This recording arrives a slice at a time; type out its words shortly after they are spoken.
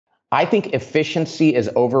I think efficiency is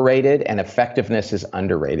overrated and effectiveness is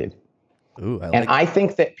underrated. Ooh, I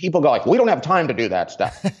think that people go like, we don't have time to do that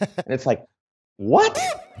stuff. And it's like, what?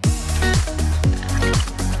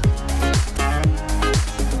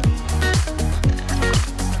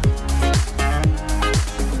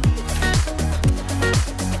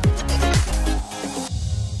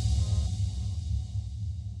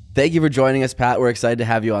 Thank you for joining us, Pat. We're excited to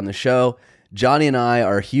have you on the show. Johnny and I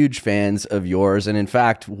are huge fans of yours. And in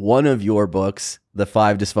fact, one of your books, The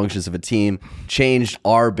 5 Dysfunctions of a Team, changed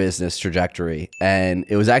our business trajectory. And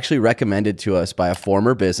it was actually recommended to us by a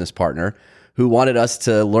former business partner who wanted us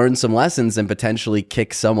to learn some lessons and potentially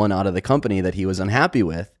kick someone out of the company that he was unhappy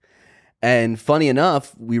with. And funny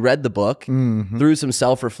enough, we read the book, through some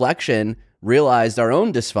self-reflection, realized our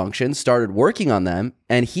own dysfunction, started working on them,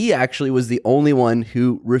 and he actually was the only one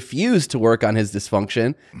who refused to work on his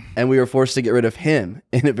dysfunction, and we were forced to get rid of him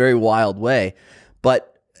in a very wild way.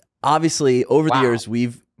 But obviously, over the years,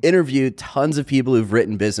 we've interviewed tons of people who've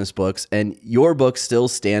written business books, and your books still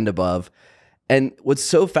stand above. And what's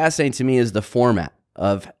so fascinating to me is the format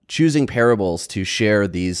of choosing parables to share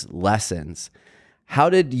these lessons. How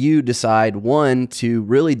did you decide, one, to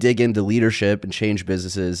really dig into leadership and change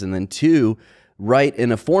businesses, and then two, write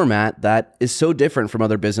in a format that is so different from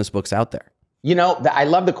other business books out there? You know, I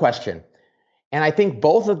love the question. And I think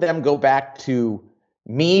both of them go back to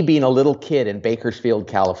me being a little kid in Bakersfield,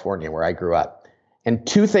 California, where I grew up. And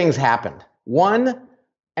two things happened. One,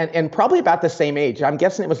 and probably about the same age, I'm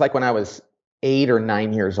guessing it was like when I was 8 or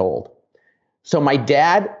 9 years old. So my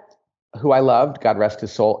dad, who I loved, God rest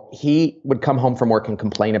his soul, he would come home from work and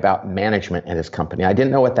complain about management at his company. I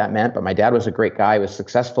didn't know what that meant, but my dad was a great guy. He was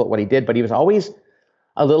successful at what he did, but he was always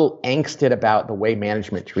a little angsted about the way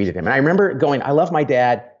management treated him. And I remember going, I love my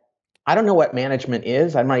dad. I don't know what management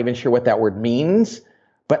is. I'm not even sure what that word means,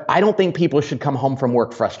 but I don't think people should come home from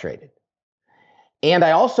work frustrated. And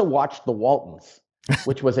I also watched The Waltons,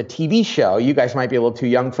 which was a TV show. You guys might be a little too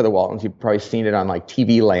young for The Waltons. You've probably seen it on like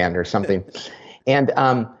TV Land or something. And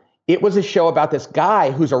it was a show about this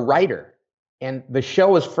guy who's a writer. And the show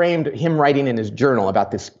was framed him writing in his journal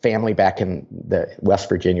about this family back in the West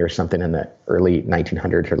Virginia or something in the early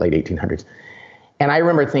 1900s or late 1800s. And I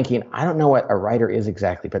remember thinking, I don't know what a writer is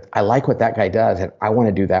exactly, but I like what that guy does, and I want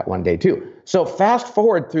to do that one day too. So fast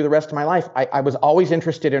forward through the rest of my life, I was always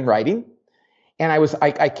interested in writing. And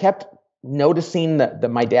I kept noticing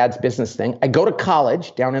my dad's business thing. I go to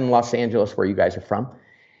college down in Los Angeles, where you guys are from,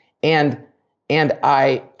 and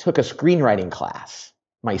I took a screenwriting class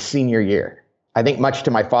my senior year. I think much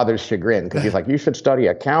to my father's chagrin, because he's like, you should study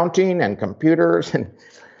accounting and computers.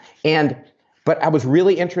 But I was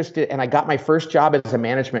really interested, and I got my first job as a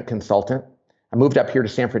management consultant. I moved up here to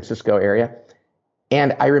San Francisco area.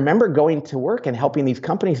 And I remember going to work and helping these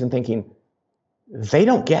companies and thinking, they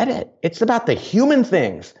don't get it. It's about the human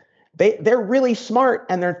things. They're really smart,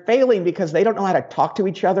 and they're failing because they don't know how to talk to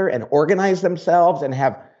each other and organize themselves and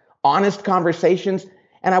have honest conversations.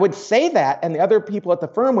 And I would say that, and the other people at the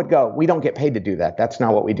firm would go, we don't get paid to do that. That's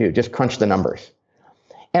not what we do. Just crunch the numbers.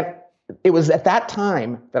 And it was at that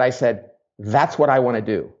time that I said, that's what I want to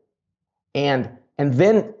do. And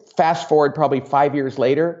then fast forward probably 5 years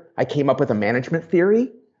later, I came up with a management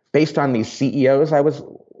theory based on these CEOs I was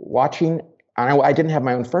watching. I didn't have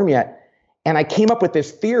my own firm yet. And I came up with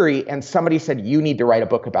this theory, and somebody said, you need to write a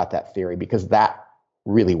book about that theory because that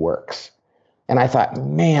really works. And I thought,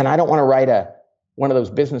 man, I don't want to write one of those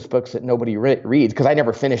business books that nobody reads, because I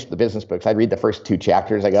never finished the business books. I'd read the first 2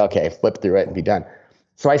 chapters. I go, okay, flip through it and be done.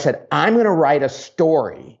 So I said, I'm going to write a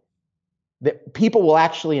story that people will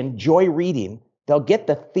actually enjoy reading. They'll get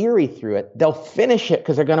the theory through it. They'll finish it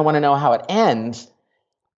because they're going to want to know how it ends.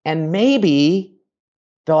 And maybe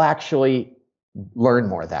they'll actually learn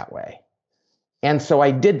more that way. And so I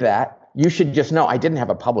did that. You should just know I didn't have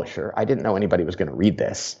a publisher. I didn't know anybody was going to read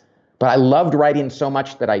this. But I loved writing so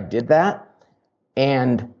much that I did that,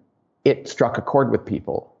 and it struck a chord with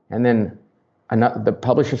people. And then the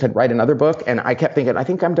publisher said, write another book, and I kept thinking, I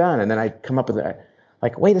think I'm done. And then I come up with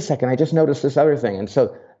like, wait a second, I just noticed this other thing. And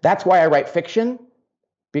so that's why I write fiction,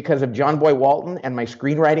 because of John Boy Walton and my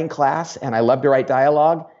screenwriting class, and I love to write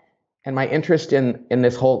dialogue. And my interest in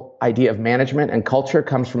this whole idea of management and culture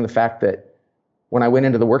comes from the fact that when I went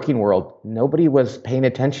into the working world, nobody was paying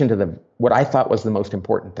attention to what I thought was the most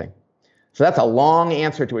important thing. So that's a long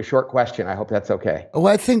answer to a short question. I hope that's okay. Well,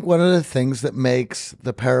 I think one of the things that makes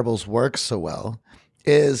the parables work so well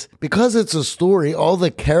is because it's a story, all the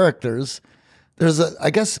characters,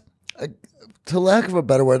 to lack of a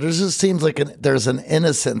better word, there just seems like there's an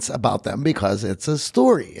innocence about them because it's a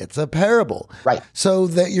story, it's a parable. Right. So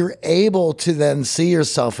that you're able to then see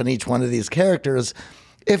yourself in each one of these characters.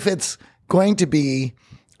 if it's going to be,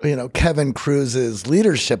 you know, Kevin Cruz's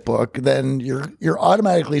leadership book, then you're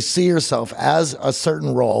automatically see yourself as a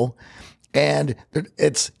certain role, and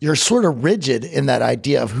you're sort of rigid in that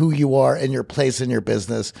idea of who you are and your place in your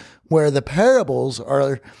business. Where the parables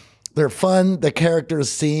they're fun, the characters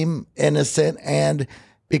seem innocent, and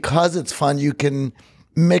because it's fun, you can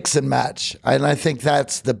mix and match. And I think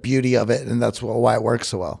that's the beauty of it, and that's why it works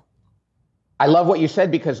so well. I love what you said,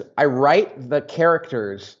 because I write the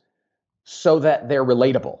characters so that they're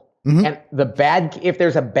relatable. And if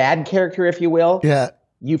there's a bad character, if you will,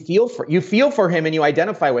 you feel for him and you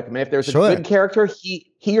identify with him. And if there's a good character,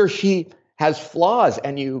 he or she has flaws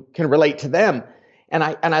and you can relate to them. And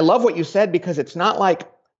I love what you said, because it's not like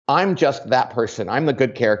I'm just that person. I'm the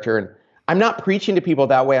good character. And I'm not preaching to people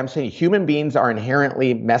that way. I'm saying human beings are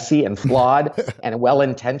inherently messy and flawed and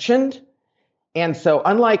well-intentioned. And so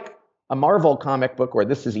unlike a Marvel comic book where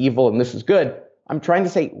this is evil and this is good, I'm trying to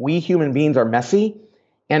say we human beings are messy.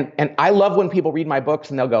 And I love when people read my books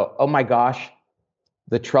and they'll go, oh my gosh,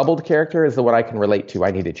 the troubled character is the one I can relate to.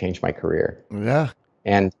 I need to change my career. Yeah.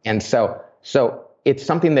 And so it's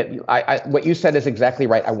something that what you said is exactly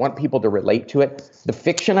right. I want people to relate to it. The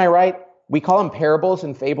fiction I write, we call them parables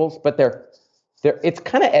and fables, but it's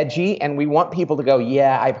kind of edgy, and we want people to go,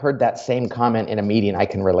 yeah, I've heard that same comment in a meeting. I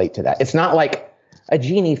can relate to that. It's not like a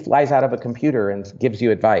genie flies out of a computer and gives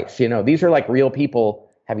you advice. You know, these are like real people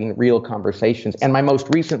having real conversations. And my most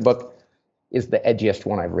recent book is the edgiest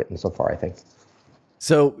one I've written so far, I think.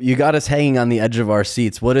 So you got us hanging on the edge of our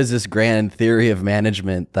seats. What is this grand theory of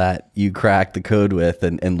management that you cracked the code with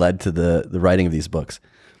and led to the writing of these books?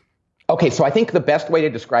 Okay, so I think the best way to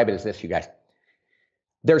describe it is this, you guys.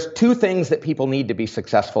 There's two things that people need to be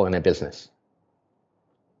successful in a business.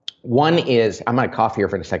 One is, I'm going to cough here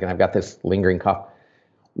for a second. I've got this lingering cough.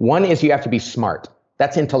 One is you have to be smart.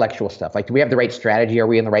 That's intellectual stuff. Like, do we have the right strategy? Are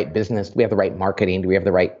we in the right business? Do we have the right marketing? Do we have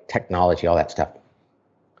the right technology? All that stuff.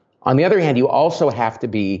 On the other hand, you also have to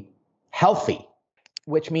be healthy,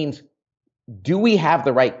 which means, do we have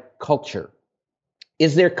the right culture?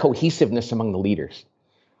 Is there cohesiveness among the leaders?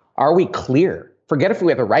 Are we clear? Forget if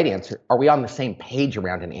we have the right answer. Are we on the same page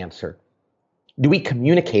around an answer? Do we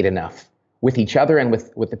communicate enough with each other and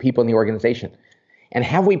with the people in the organization? And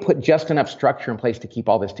have we put just enough structure in place to keep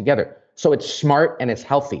all this together? So it's smart and it's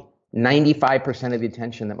healthy. 95% of the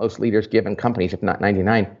attention that most leaders give in companies, if not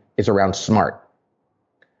 99, is around smart.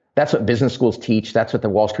 That's what business schools teach. That's what the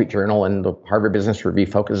Wall Street Journal and the Harvard Business Review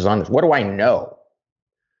focuses on. Is what do I know?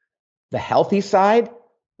 The healthy side,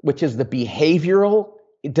 which is the behavioral,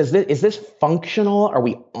 is this functional? Are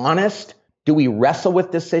we honest? Do we wrestle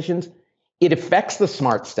with decisions? It affects the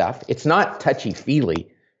smart stuff. It's not touchy-feely.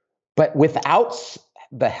 But without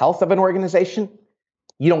the health of an organization,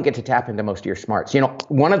 you don't get to tap into most of your smarts. You know,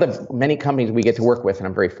 one of the many companies we get to work with, and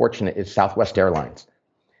I'm very fortunate, is Southwest Airlines.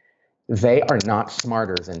 They are not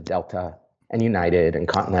smarter than Delta and United and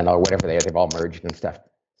Continental or whatever they are. They've all merged and stuff.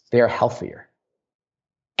 They are healthier.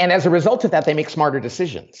 And as a result of that, they make smarter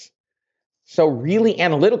decisions. So really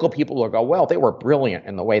analytical people will go, well, they were brilliant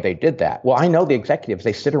in the way they did that. Well, I know the executives,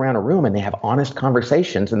 they sit around a room and they have honest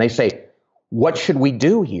conversations and they say, what should we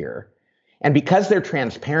do here? And because they're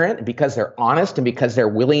transparent, and because they're honest, and because they're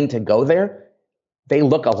willing to go there, they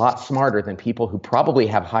look a lot smarter than people who probably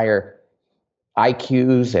have higher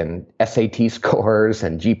IQs and SAT scores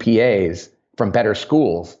and GPAs from better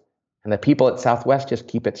schools. And the people at Southwest just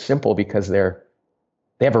keep it simple because they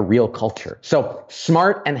have a real culture. So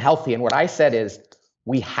smart and healthy. And what I said is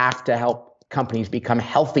we have to help companies become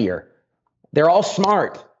healthier. They're all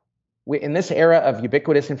smart. In this era of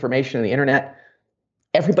ubiquitous information and the internet,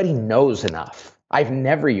 everybody knows enough. I've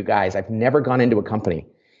never gone into a company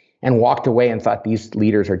and walked away and thought these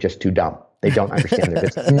leaders are just too dumb. They don't understand their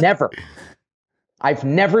business. Never. I've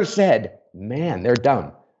never said, man, they're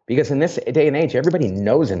dumb. Because in this day and age, everybody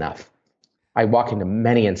knows enough. I walk into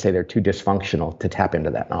many and say they're too dysfunctional to tap into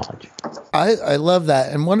that knowledge. I love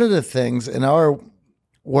that. And one of the things in our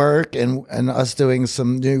work and us doing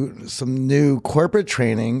some new corporate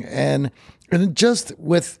training and just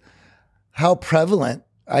with how prevalent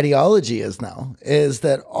ideology is now, is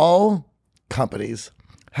that all companies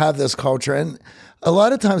have this culture. And a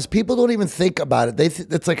lot of times people don't even think about it.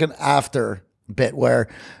 It's like an after bit where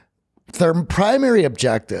their primary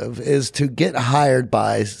objective is to get hired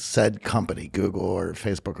by said company, Google or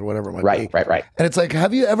Facebook or whatever it might be. Right. And it's like,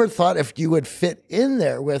 have you ever thought if you would fit in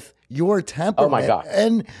there with your temperament? Oh my God.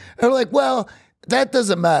 And they're like, well, that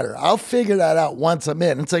doesn't matter. I'll figure that out once I'm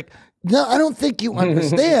in. It's like, no, I don't think you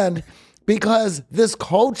understand because this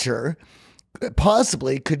culture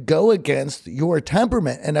possibly could go against your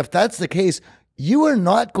temperament. And if that's the case, you are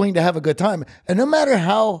not going to have a good time. And no matter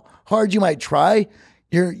how hard you might try,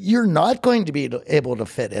 you're not going to be able to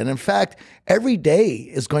fit in. In fact, every day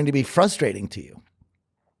is going to be frustrating to you.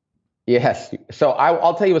 Yes. So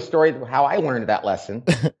I'll tell you a story of how I learned that lesson.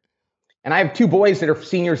 And I have 2 boys that are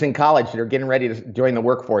seniors in college that are getting ready to join the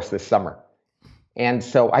workforce this summer. And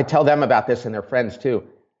so I tell them about this and their friends too.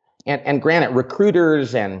 And granted,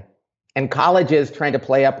 recruiters and colleges trying to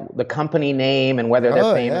play up the company name and whether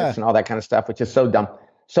they're famous and all that kind of stuff, which is so dumb.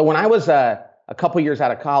 So when I was a couple years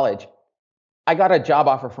out of college, I got a job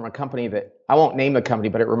offer from a company that I won't name the company,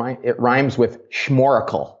 but it rhymes with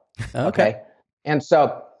schmorical. Okay. And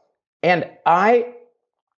so, and I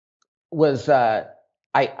was,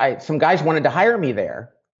 some guys wanted to hire me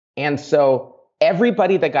there. And so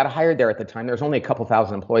everybody that got hired there at the time, there was only a couple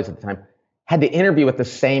thousand employees at the time, had to interview with the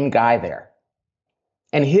same guy there.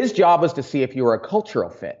 And his job was to see if you were a cultural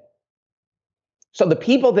fit. So the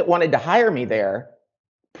people that wanted to hire me there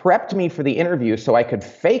prepped me for the interview so I could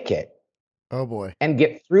fake it. Oh boy. And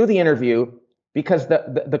get through the interview, because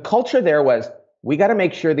the culture there was, we got to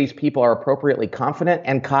make sure these people are appropriately confident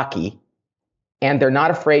and cocky, and they're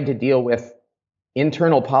not afraid to deal with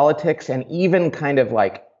internal politics and even kind of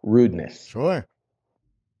like rudeness. Sure.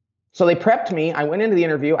 So they prepped me. I went into the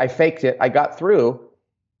interview. I faked it. I got through.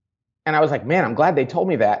 And I was like, man, I'm glad they told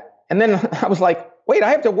me that. And then I was like, wait, I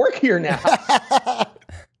have to work here now.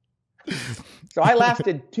 So I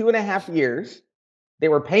lasted 2.5 years. They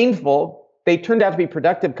were painful. They turned out to be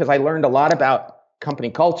productive because I learned a lot about company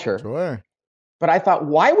culture. Sure. But I thought,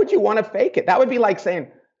 why would you want to fake it? That would be like saying,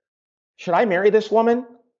 should I marry this woman?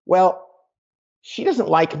 Well, she doesn't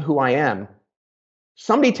like who I am.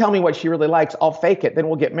 Somebody tell me what she really likes. I'll fake it. Then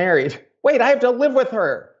we'll get married. Wait, I have to live with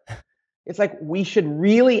her. It's like, we should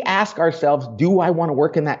really ask ourselves, do I want to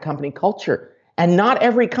work in that company culture? And not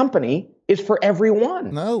every company is for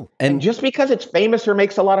everyone. No. And just because it's famous or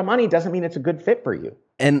makes a lot of money doesn't mean it's a good fit for you.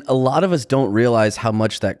 And a lot of us don't realize how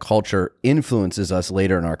much that culture influences us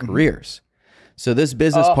later in our careers. So this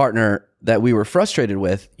business partner that we were frustrated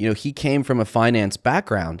with, he came from a finance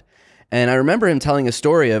background. And I remember him telling a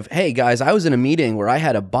story of, hey guys, I was in a meeting where I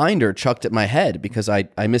had a binder chucked at my head because I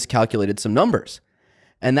miscalculated some numbers.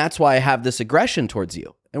 And that's why I have this aggression towards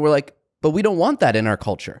you. And we're like, but we don't want that in our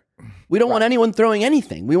culture. We don't want anyone throwing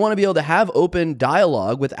anything. We want to be able to have open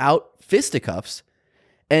dialogue without fisticuffs.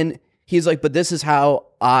 And he's like, but this is how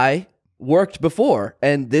I worked before,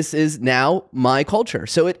 and this is now my culture.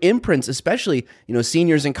 So it imprints, especially,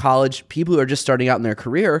 seniors in college, people who are just starting out in their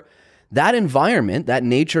career, that environment, that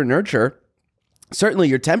nature nurture, certainly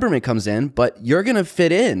your temperament comes in, but you're going to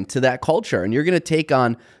fit into that culture, and you're going to take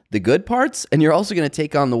on the good parts, and you're also going to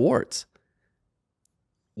take on the warts.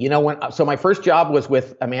 So my first job was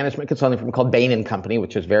with a management consulting firm called Bain & Company,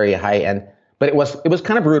 which was very high end, but it was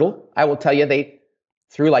kind of brutal. I will tell you, they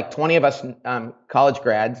threw like 20 of us college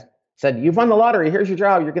grads, said, you've won the lottery, here's your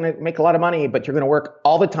job, you're going to make a lot of money, but you're going to work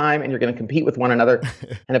all the time and you're going to compete with one another.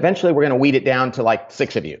 And eventually we're going to weed it down to like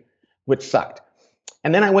 6 of you, which sucked.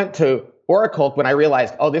 And then I went to Oracle when I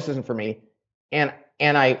realized, oh, this isn't for me. And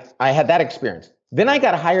I had that experience. Then I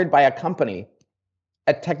got hired by a company,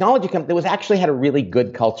 a technology company that actually had a really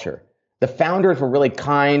good culture. The founders were really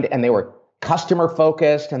kind and they were customer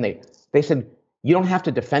focused. And they said, you don't have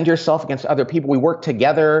to defend yourself against other people. We work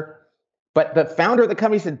together. But the founder of the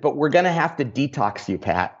company said, but we're going to have to detox you,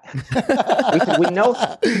 Pat. We said,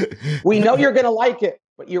 we know you're going to like it,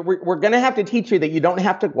 but we're going to have to teach you that you don't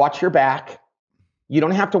have to watch your back. You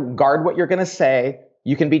don't have to guard what you're going to say.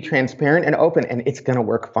 You can be transparent and open, and it's going to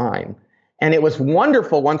work fine. And it was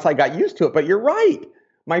wonderful once I got used to it. But you're right.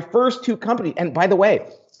 My first 2 companies, and by the way,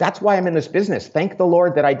 that's why I'm in this business. Thank the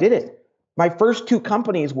Lord that I did it. My first 2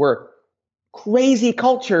 companies were crazy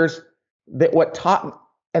cultures that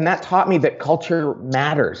taught me that culture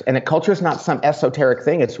matters, and that culture is not some esoteric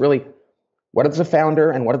thing. It's really, what does the founder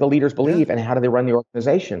and what do the leaders believe, and how do they run the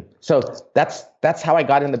organization? So that's how I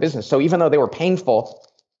got in the business. So even though they were painful,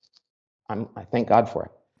 I thank God for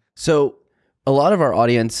it. So a lot of our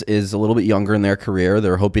audience is a little bit younger in their career.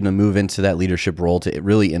 They're hoping to move into that leadership role to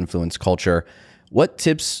really influence culture. What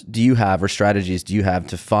tips do you have or strategies do you have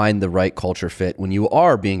to find the right culture fit when you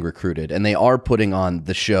are being recruited and they are putting on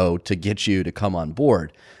the show to get you to come on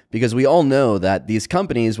board? Because we all know that these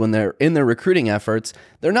companies, when they're in their recruiting efforts,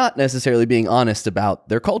 they're not necessarily being honest about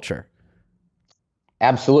their culture.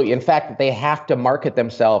 Absolutely. In fact, they have to market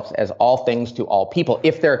themselves as all things to all people.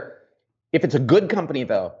 If it's a good company,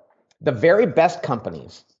 though, the very best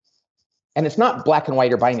companies, and it's not black and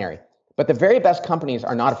white or binary, but the very best companies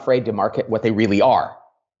are not afraid to market what they really are.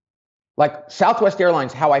 Like Southwest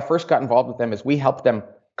Airlines, how I first got involved with them is we helped them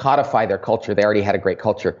codify their culture. They already had a great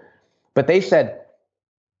culture. But they said,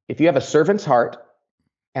 if you have a servant's heart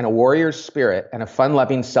and a warrior's spirit and a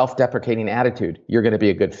fun-loving, self-deprecating attitude, you're going to be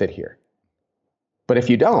a good fit here. But if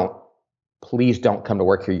you don't, please don't come to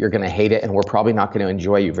work here. You're going to hate it, and we're probably not going to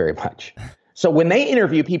enjoy you very much. So when they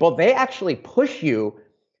interview people, they actually push you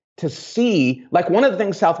to see, like one of the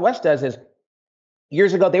things Southwest does is,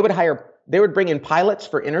 years ago, they would bring in pilots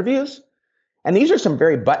for interviews. And these are some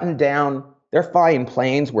very buttoned down, they're flying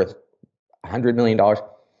planes worth $100 million.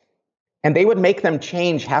 And they would make them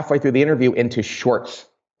change halfway through the interview into shorts,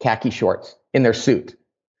 khaki shorts in their suit.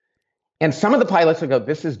 And some of the pilots would go,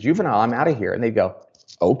 this is juvenile, I'm out of here. And they'd go,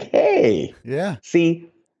 okay. Yeah.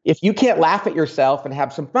 See, if you can't laugh at yourself and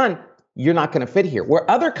have some fun, you're not going to fit here. Where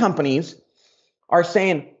other companies are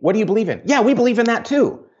saying, what do you believe in? Yeah, we believe in that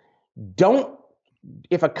too.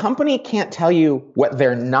 If a company can't tell you what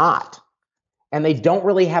they're not, and they don't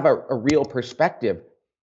really have a real perspective,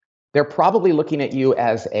 they're probably looking at you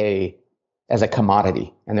as a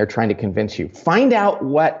commodity, and they're trying to convince you. Find out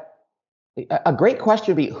a great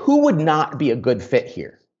question would be, who would not be a good fit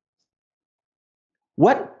here?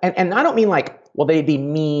 And I don't mean like, well, they'd be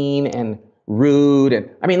mean and rude. And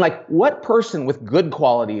I mean, like, what person with good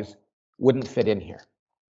qualities wouldn't fit in here?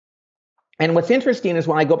 And what's interesting is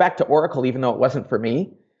when I go back to Oracle, even though it wasn't for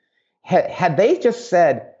me, had they just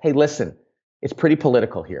said, hey, listen, it's pretty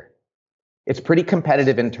political here. It's pretty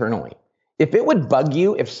competitive internally. If it would bug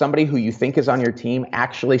you if somebody who you think is on your team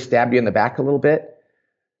actually stabbed you in the back a little bit,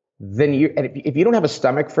 then if you don't have a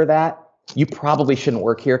stomach for that, you probably shouldn't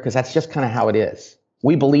work here, because that's just kind of how it is.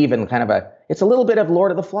 We believe in it's a little bit of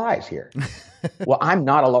Lord of the Flies here. Well, I'm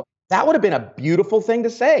not alone. That would have been a beautiful thing to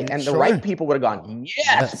say. And the right people would have gone,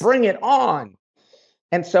 yes, bring it on.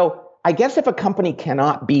 And so I guess if a company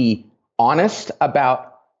cannot be honest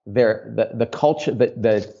about the culture,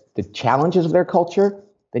 the challenges of their culture,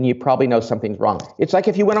 then you probably know something's wrong. It's like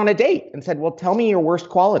if you went on a date and said, well, tell me your worst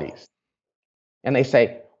qualities. And they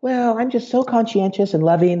say, well, I'm just so conscientious and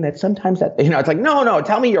loving that sometimes that, it's like, no,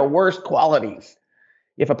 tell me your worst qualities.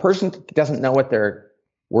 If a person doesn't know what their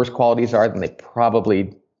worst qualities are, then it's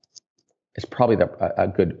probably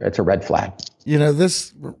it's a red flag.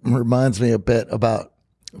 This reminds me a bit about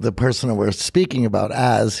the person that we're speaking about,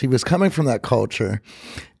 as he was coming from that culture,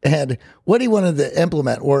 and what he wanted to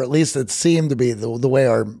implement, or at least it seemed to be the way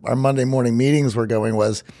our Monday morning meetings were going,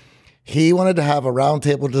 was he wanted to have a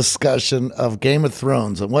roundtable discussion of Game of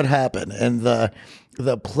Thrones and what happened, and the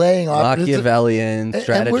playing off Machiavellian,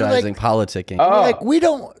 strategizing, politicking.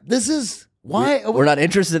 We're not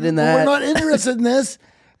interested in that. We're not interested in this.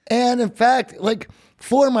 And in fact, like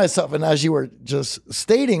for myself, and as you were just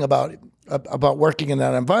stating about working in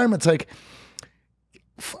that environment, it's like,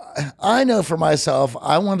 I know for myself,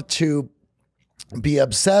 I want to be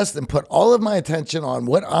obsessed and put all of my attention on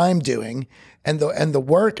what I'm doing and the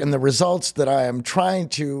work and the results that I am trying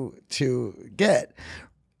to get.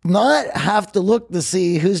 Not have to look to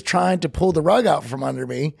see who's trying to pull the rug out from under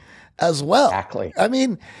me as well. Exactly. I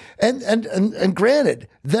mean, and granted,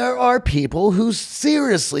 there are people who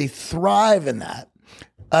seriously thrive in that.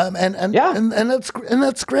 And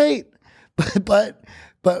that's great. But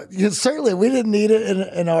certainly we didn't need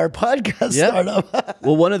it in our podcast startup.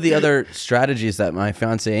 Well, one of the other strategies that my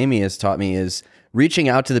fiance Amy has taught me is reaching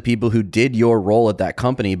out to the people who did your role at that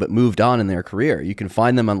company but moved on in their career. You can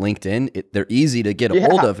find them on LinkedIn. They're easy to get a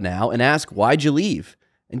hold of now, and ask, why'd you leave?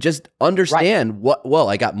 And just understand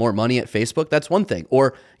I got more money at Facebook. That's one thing.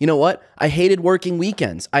 Or, you know what? I hated working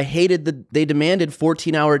weekends. I hated they demanded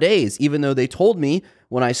 14-hour days, even though they told me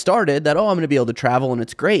when I started that, I'm going to be able to travel and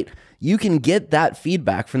it's great. You can get that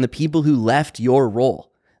feedback from the people who left your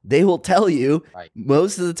role. They will tell you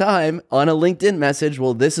most of the time on a LinkedIn message,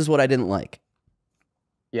 well, this is what I didn't like.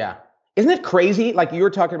 Yeah. Isn't it crazy? Like you were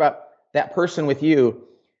talking about that person with you.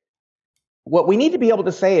 What we need to be able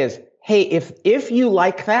to say is, hey, if you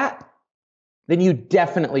like that, then you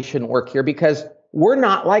definitely shouldn't work here, because we're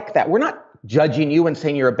not like that. We're not judging you and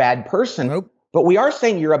saying you're a bad person, but we are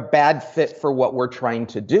saying you're a bad fit for what we're trying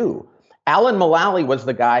to do. Alan Mulally was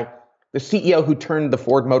the guy, the CEO who turned the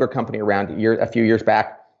Ford Motor Company around a few years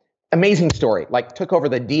back. Amazing story. Like took over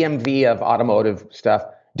the DMV of automotive stuff,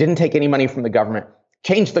 didn't take any money from the government,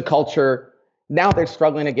 changed the culture. Now they're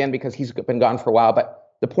struggling again because he's been gone for a while. But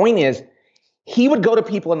the point is, he would go to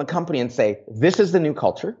people in the company and say, this is the new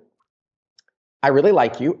culture. I really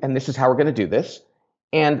like you, and this is how we're going to do this.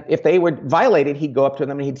 And if they would violate it, he'd go up to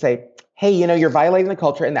them and he'd say, hey, you're violating the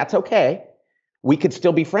culture, and that's okay. We could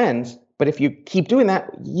still be friends, but if you keep doing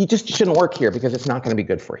that, you just shouldn't work here because it's not going to be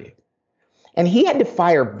good for you. And he had to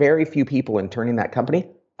fire very few people in turning that company.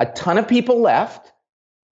 A ton of people left,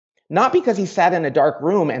 not because he sat in a dark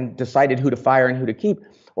room and decided who to fire and who to keep,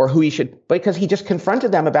 or who he should, because he just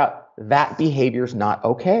confronted them about that behavior's not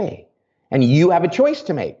okay. And you have a choice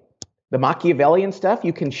to make. The Machiavellian stuff,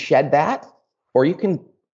 you can shed that, or you can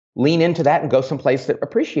lean into that and go someplace that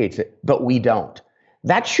appreciates it, but we don't.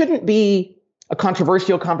 That shouldn't be a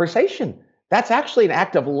controversial conversation. That's actually an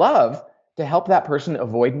act of love to help that person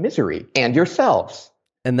avoid misery and yourselves.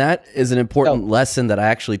 And that is an important lesson that I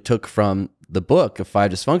actually took from the book of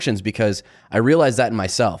 5 Dysfunctions, because I realized that in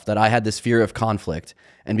myself, that I had this fear of conflict.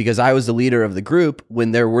 And because I was the leader of the group,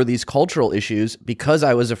 when there were these cultural issues, because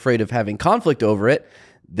I was afraid of having conflict over it,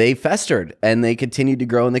 they festered and they continued to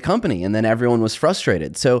grow in the company. And then everyone was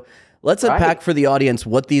frustrated. So let's unpack for the audience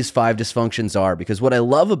what these 5 dysfunctions are, because what I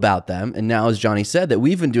love about them, and now as Johnny said, that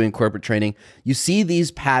we've been doing corporate training, you see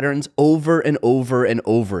these patterns over and over and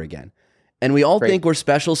over again. And we all think we're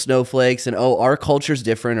special snowflakes and, oh, our culture's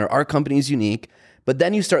different or our company's unique. But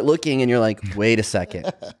then you start looking and you're like, wait a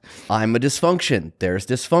second, I'm a dysfunction. There's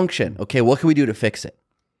dysfunction. Okay, what can we do to fix it?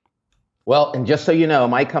 Well, and just so you know,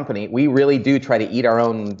 my company, we really do try to eat our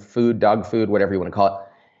own food, dog food, whatever you want to call it.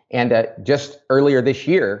 And just earlier this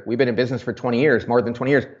year, we've been in business for 20 years, more than 20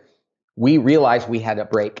 years. We realized we had a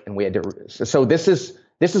break and we had to. So this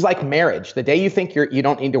is like marriage. The day you think you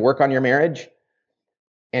don't need to work on your marriage,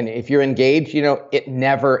 and if you're engaged, it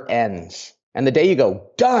never ends. And the day you go,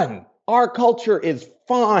 done, our culture is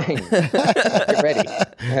fine. Get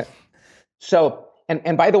ready. So,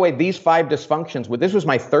 and by the way, these 5 dysfunctions, this was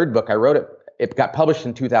my 3rd book. I wrote it. It got published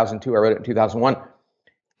in 2002. I wrote it in 2001.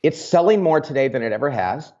 It's selling more today than it ever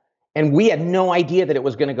has. And we had no idea that it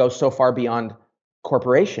was going to go so far beyond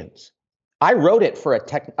corporations. I wrote it for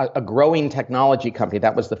a growing technology company.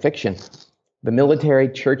 That was the fiction. The military,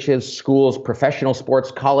 churches, schools, professional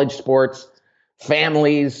sports, college sports,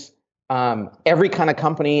 families, every kind of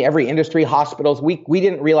company, every industry, hospitals. We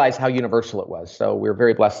didn't realize how universal it was. So we're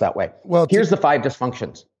very blessed that way. Well, here's the 5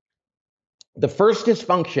 dysfunctions. The first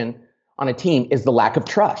dysfunction on a team is the lack of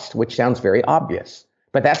trust, which sounds very obvious.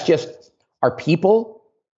 But that's just, are people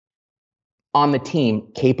on the team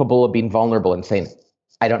capable of being vulnerable and saying,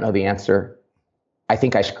 I don't know the answer. I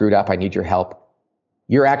think I screwed up. I need your help.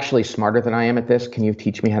 You're actually smarter than I am at this. Can you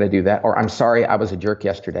teach me how to do that? Or I'm sorry, I was a jerk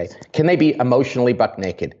yesterday. Can they be emotionally buck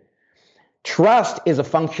naked? Trust is a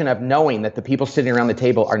function of knowing that the people sitting around the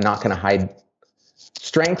table are not going to hide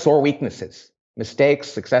strengths or weaknesses, mistakes,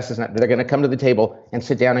 successes. They're going to come to the table and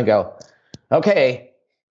sit down and go, okay,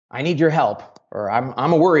 I need your help. Or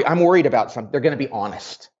I'm worried about something. They're going to be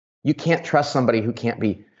honest. You can't trust somebody who can't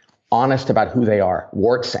be honest about who they are,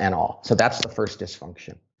 warts and all. So that's the first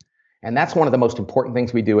dysfunction. And that's one of the most important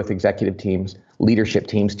things we do with executive teams, leadership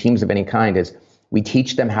teams, teams of any kind, is we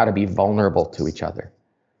teach them how to be vulnerable to each other.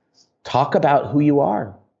 Talk about who you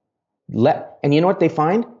are. And you know what they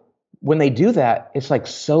find? When they do that, it's like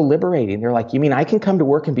so liberating. They're like, you mean I can come to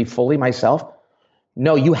work and be fully myself?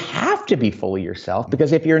 No, you have to be fully yourself,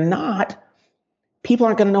 because if you're not, people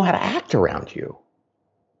aren't going to know how to act around you.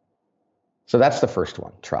 So that's the first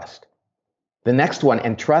one, trust. The next one,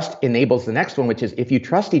 and trust enables the next one, which is if you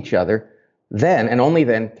trust each other, then and only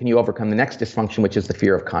then can you overcome the next dysfunction, which is the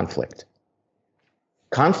fear of conflict.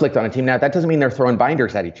 Conflict on a team. Now, that doesn't mean they're throwing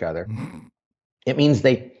binders at each other. It means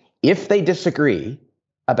if they disagree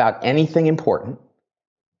about anything important,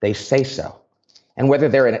 they say so. And whether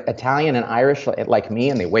they're an Italian and Irish like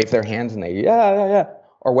me and they wave their hands and they, yeah,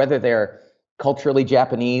 or whether they're culturally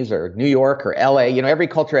Japanese or New York or LA, every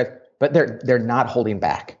culture has, but they're not holding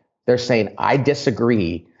back. They're saying, I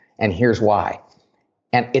disagree, and here's why.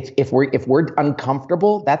 And if we're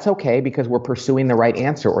uncomfortable, that's okay, because we're pursuing the right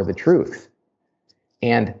answer or the truth.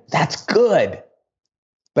 And that's good.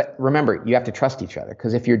 But remember, you have to trust each other,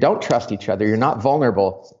 because if you don't trust each other, you're not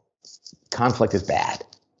vulnerable, conflict is bad.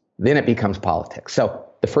 Then it becomes politics. So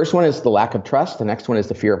the first one is the lack of trust. The next one is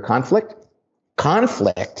the fear of conflict.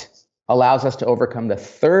 Conflict allows us to overcome the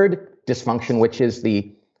third dysfunction, which is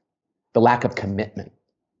the lack of commitment.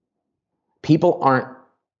 People aren't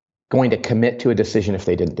going to commit to a decision if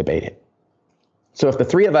they didn't debate it. So if the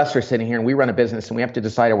 3 of us are sitting here and we run a business and we have to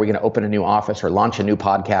decide, are we going to open a new office or launch a new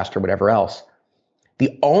podcast or whatever else,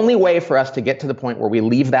 the only way for us to get to the point where we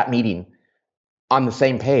leave that meeting on the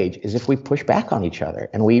same page is if we push back on each other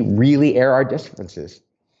and we really air our differences.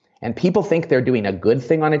 And people think they're doing a good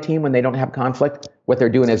thing on a team when they don't have conflict. What they're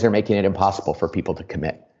doing is they're making it impossible for people to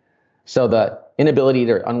commit. So the inability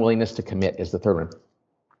or unwillingness to commit is the third one.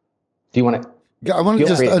 Do you want to? Yeah, I want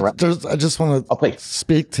to I just want to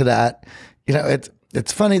speak to that.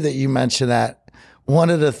 It's funny that you mentioned that. One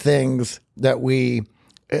of the things that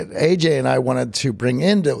AJ and I wanted to bring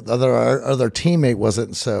into our other teammate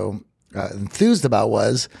wasn't so enthused about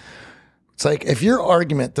was It's like, if your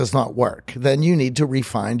argument does not work, then you need to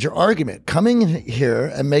refine your argument. Coming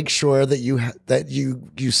here and make sure that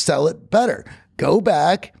you sell it better. Go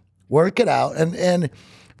back, work it out. And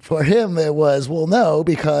for him, it was, well, no,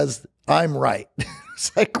 because I'm right.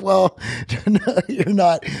 It's like, well, no, you're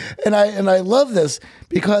not. And I love this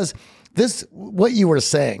because what you were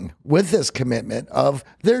saying with this commitment of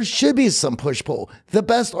there should be some push-pull. The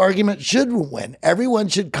best argument should win. Everyone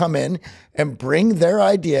should come in and bring their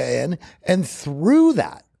idea in. And through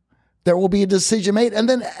that, there will be a decision made. And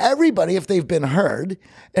then everybody, if they've been heard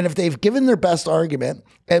and if they've given their best argument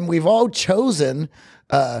and we've all chosen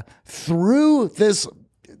through this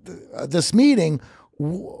meeting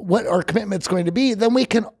what our commitment's going to be, then we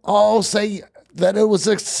can all say that it was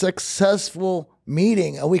a successful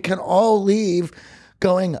meeting and we can all leave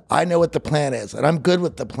going, I know what the plan is and I'm good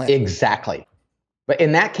with the plan. Exactly. But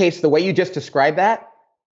in that case, the way you just described that,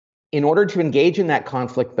 in order to engage in that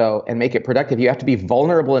conflict though and make it productive, you have to be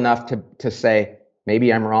vulnerable enough to say,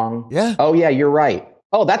 maybe I'm wrong. Yeah. Oh yeah, you're right.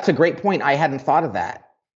 Oh, that's a great point. I hadn't thought of that.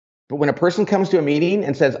 But when a person comes to a meeting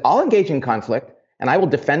and says, I'll engage in conflict and I will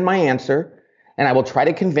defend my answer and I will try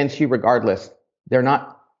to convince you regardless,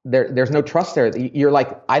 there's no trust there. You're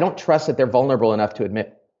like, I don't trust that they're vulnerable enough to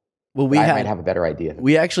admit, well, I might have a better idea.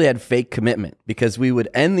 We actually had fake commitment because we would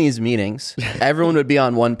end these meetings, everyone would be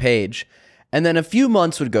on one page, and then a few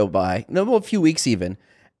months would go by, a few weeks even,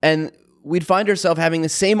 and we'd find ourselves having the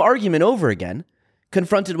same argument over again,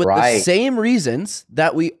 confronted with the same reasons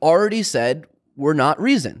that we already said were not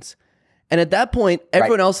reasons. And at that point,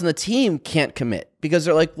 everyone else in the team can't commit because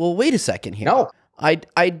they're like, well, wait a second here. No.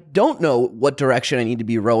 I don't know what direction I need to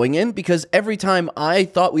be rowing in because every time I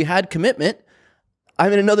thought we had commitment,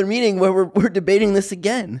 I'm in another meeting where we're debating this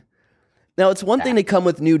again. Now, it's one thing to come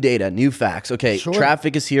with new data, new facts. Okay,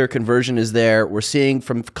 traffic is here, conversion is there. We're seeing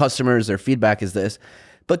from customers, their feedback is this.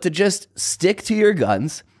 But to just stick to your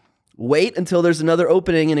guns, wait until there's another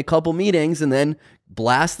opening in a couple meetings, and then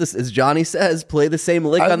blast this, as Johnny says, play the same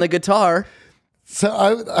lick on the guitar. So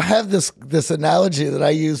I have this analogy that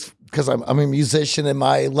I use because I'm a musician in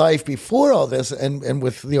my life before all this and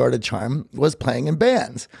with The Art of Charm was playing in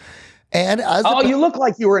bands. And you look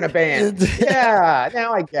like you were in a band. Yeah,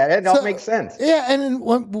 now I get it. It all makes sense. Yeah, and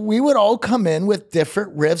we would all come in with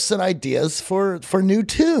different riffs and ideas for new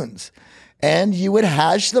tunes. And you would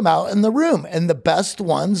hash them out in the room, and the best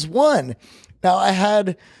ones won.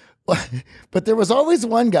 Now but there was always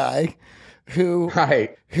one guy who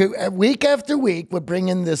week after week would bring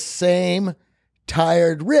in this same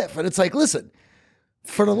tired riff. And it's like, listen,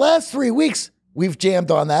 for the last 3 weeks, we've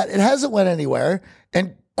jammed on that. It hasn't went anywhere.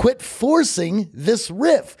 And quit forcing this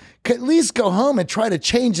riff. Could at least go home and try to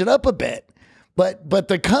change it up a bit. But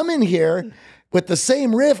to come in here with the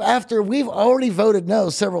same riff after we've already voted no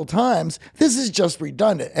several times, this is just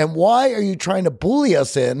redundant. And why are you trying to bully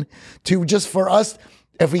us in to just for us,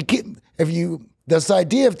 this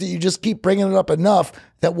idea that you just keep bringing it up enough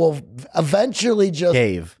that we'll eventually just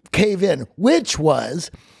cave in, which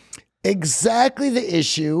was exactly the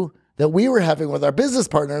issue that we were having with our business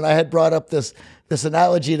partner. And I had brought up this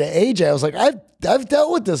analogy to AJ. I was like, I've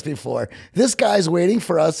dealt with this before. This guy's waiting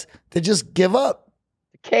for us to just give up.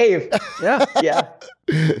 Cave. Yeah. Yeah.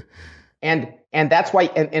 And that's why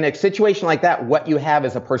in a situation like that, what you have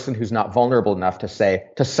is a person who's not vulnerable enough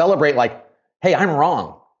to celebrate like, hey, I'm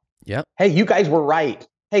wrong. Yep. Hey, you guys were right.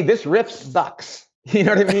 Hey, this riff sucks. You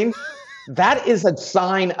know what I mean? That is a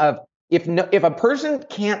sign of if a person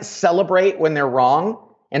can't celebrate when they're wrong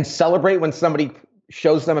and celebrate when somebody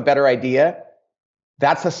shows them a better idea,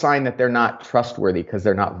 that's a sign that they're not trustworthy because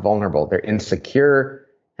they're not vulnerable. They're insecure,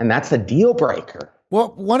 and that's a deal breaker.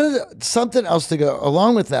 Well, something else to go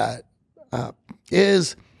along with that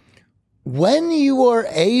is when you are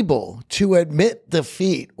able to admit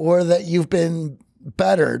defeat or that you've been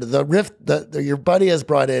bettered, the riff that your buddy has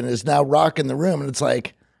brought in is now rocking the room. And it's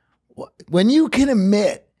like, when you can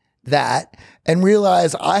admit that and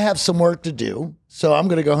realize I have some work to do, so I'm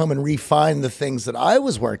going to go home and refine the things that I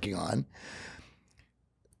was working on.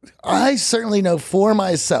 I certainly know for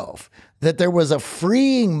myself that there was a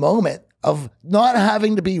freeing moment of not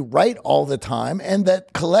having to be right all the time, and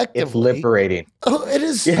that collectively, it's liberating. Oh, it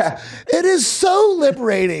is. Yeah. It is so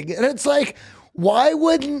liberating. And it's like, why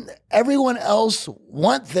wouldn't everyone else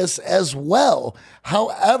want this as well?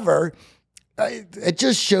 However, it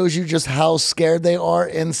just shows you just how scared they are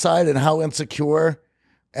inside and how insecure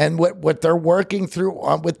and what they're working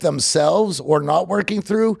through with themselves or not working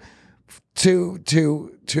through to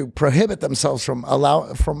prohibit themselves from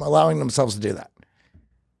allowing themselves to do that.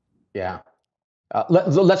 Yeah.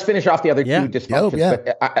 Let's finish off the other two dysfunctions.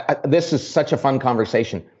 Yeah. But this is such a fun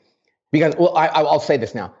conversation because, well, I'll say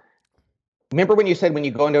this now. Remember when you said when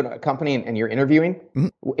you go into a company and you're interviewing,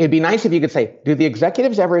 it'd be nice if you could say, do the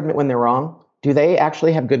executives ever admit when they're wrong? Do they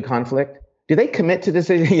actually have good conflict? Do they commit to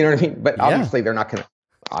decisions? You know what I mean? But obviously they're not going to,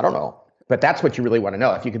 I don't know. But that's what you really want to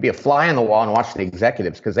know. If you could be a fly on the wall and watch the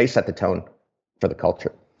executives, because they set the tone for the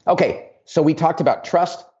culture. Okay, so we talked about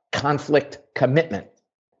trust, conflict, commitment.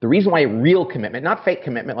 The reason why real commitment, not fake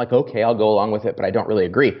commitment, like, okay, I'll go along with it, but I don't really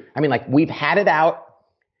agree. I mean, like, we've had it out.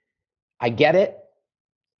 I get it.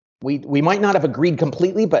 We might not have agreed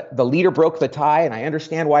completely, but the leader broke the tie, and I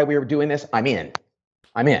understand why we were doing this. I'm in.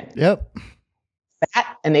 Yep.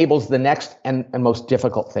 That enables the next and most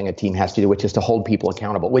difficult thing a team has to do, which is to hold people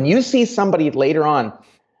accountable. When you see somebody later on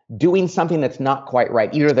doing something that's not quite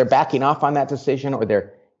right, either they're backing off on that decision or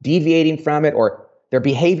they're deviating from it or their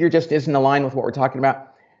behavior just isn't aligned with what we're talking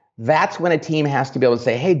about, that's when a team has to be able to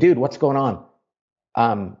say, hey, dude, what's going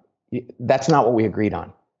on? That's not what we agreed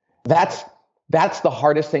on. That's the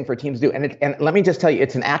hardest thing for teams to do. And let me just tell you,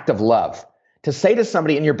 it's an act of love to say to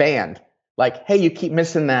somebody in your band, like, hey, you keep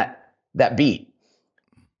missing that beat.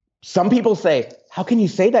 Some people say, how can you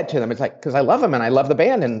say that to them? It's like, because I love them and I love the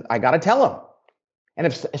band and I got to tell them. And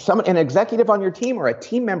if an executive on your team or a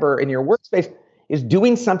team member in your workspace is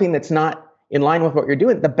doing something that's not in line with what you're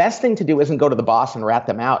doing, the best thing to do isn't go to the boss and rat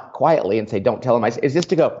them out quietly and say, don't tell them. Is just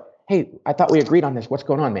to go, hey, I thought we agreed on this. What's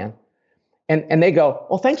going on, man? And they go,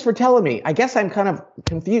 well, thanks for telling me. I guess I'm kind of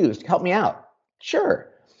confused. Help me out.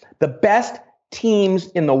 Sure. The best teams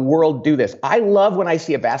in the world do this. I love when I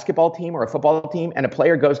see a basketball team or a football team and a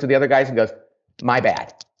player goes to the other guys and goes, my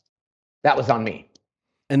bad. That was on me.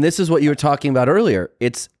 And this is what you were talking about earlier.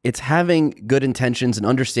 It's having good intentions and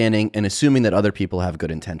understanding and assuming that other people have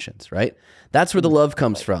good intentions, right? That's where the love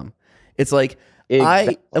comes from. It's like,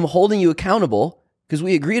 exactly. I am holding you accountable because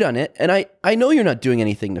we agreed on it. And I know you're not doing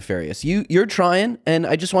anything nefarious. You're trying, and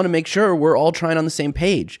I just want to make sure we're all trying on the same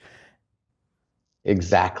page.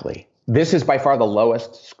 Exactly. This is by far the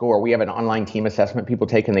lowest score. We have an online team assessment people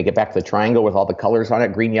take and they get back to the triangle with all the colors on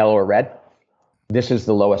it, green, yellow, or red. This is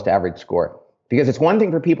the lowest average score. Because it's one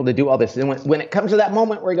thing for people to do all this. And when it comes to that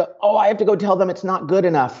moment where you go, oh, I have to go tell them it's not good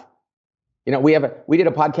enough. You know, we did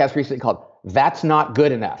a podcast recently called That's Not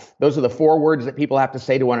Good Enough. Those are the 4 words that people have to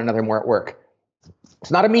say to one another when we're at work.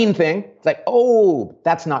 It's not a mean thing. It's like, oh,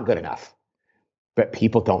 that's not good enough. But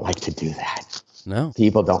people don't like to do that. No.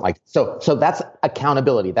 People don't like. So that's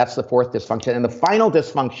accountability. That's the 4th dysfunction. And the final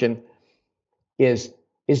dysfunction is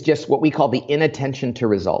just what we call the inattention to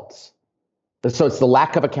results. So it's the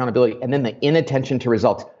lack of accountability and then the inattention to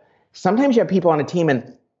results. Sometimes you have people on a team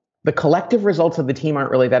and the collective results of the team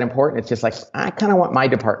aren't really that important. It's just like, I kind of want my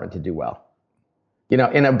department to do well. You know,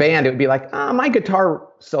 in a band, it would be like, my guitar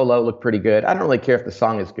solo looked pretty good. I don't really care if the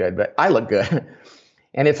song is good, but I look good.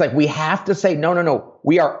 And it's like, we have to say, no.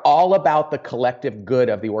 We are all about the collective good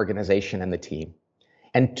of the organization and the team.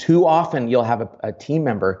 And too often you'll have a team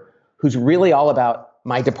member who's really all about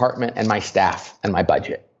my department and my staff and my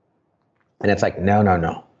budget. And it's like,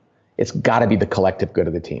 no. It's got to be the collective good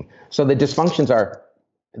of the team. So the dysfunctions are,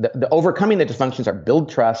 the overcoming the dysfunctions are build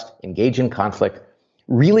trust, engage in conflict,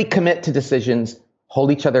 really commit to decisions,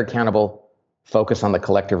 hold each other accountable, focus on the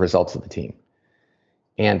collective results of the team.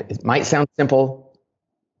 And it might sound simple,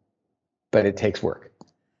 but it takes work.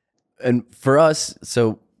 And for us,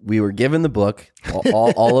 so we were given the book,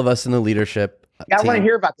 all of us in the leadership team. I want to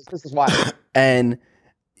hear about this. This is why. And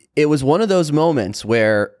it was one of those moments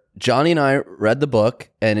where Johnny and I read the book,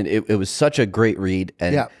 and it was such a great read.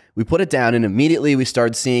 And we put it down, and immediately we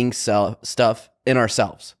started seeing stuff in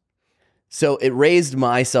ourselves. So it raised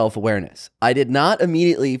my self-awareness. I did not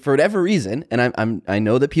immediately, for whatever reason, and I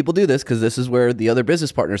know that people do this because this is where the other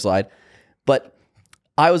business partners lied, but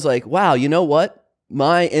I was like, wow, you know what?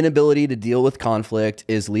 My inability to deal with conflict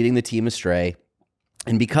is leading the team astray.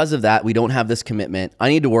 And because of that, we don't have this commitment. I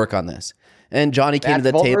need to work on this. And Johnny came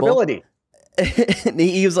to the table. And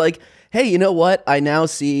he was like, hey, you know what? I now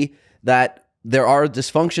see that there are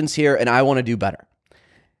dysfunctions here and I want to do better.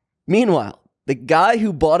 Meanwhile, the guy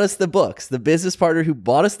who bought us the books, the business partner who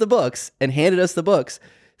bought us the books and handed us the books,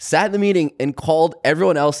 sat in the meeting and called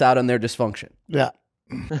everyone else out on their dysfunction. Yeah.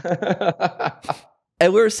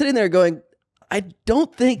 And we were sitting there going, I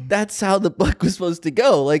don't think that's how the book was supposed to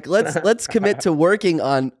go. Like, let's commit to working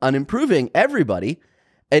on improving everybody.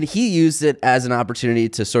 And he used it as an opportunity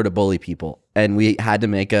to sort of bully people. And we had to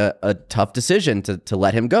make a tough decision to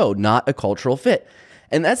let him go, not a cultural fit.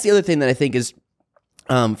 And that's the other thing that I think is,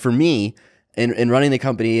 for me, in running the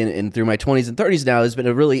company and through my 20s and 30s now, has been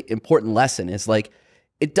a really important lesson. It's like,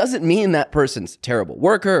 it doesn't mean that person's a terrible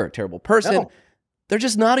worker or a terrible person. No. They're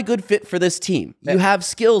just not a good fit for this team. You have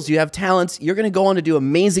skills, you have talents, you're going to go on to do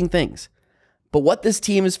amazing things. But what this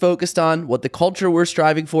team is focused on, what the culture we're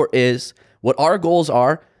striving for is, what our goals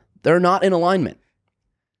are, they're not in alignment.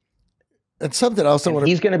 And something else I want to...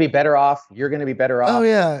 He's going to be better off. You're going to be better off. Oh,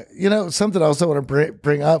 yeah. You know, something else I want to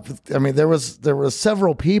bring up. I mean, there were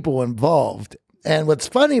several people involved. And what's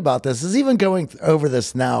funny about this is even going over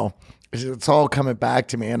this now, it's all coming back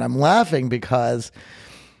to me. And I'm laughing because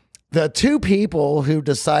the two people who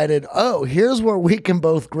decided, oh, here's where we can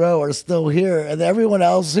both grow are still here. And everyone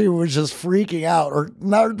else who was just freaking out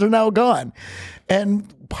they're now gone.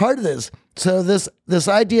 And part of this... So this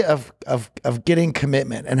idea of getting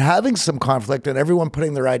commitment and having some conflict and everyone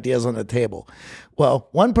putting their ideas on the table. Well,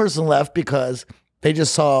 one person left because they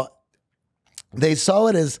saw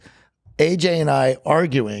it as AJ and I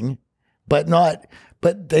arguing, but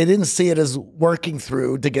they didn't see it as working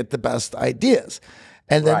through to get the best ideas.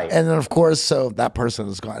 And then, and then of course, so that person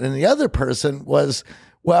is gone. And the other person was,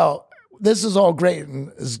 well, this is all great and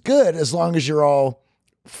is good as long as you're all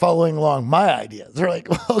following along my ideas. They're like,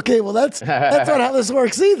 well, okay, well, that's not how this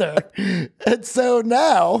works either. And so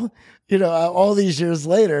now, you know, all these years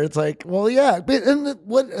later, it's like, well, yeah. And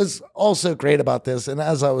what is also great about this, and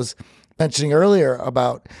as I was mentioning earlier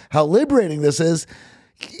about how liberating this is,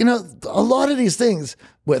 you know, a lot of these things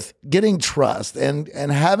with getting trust and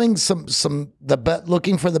having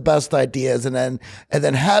looking for the best ideas and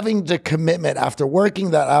then having the commitment after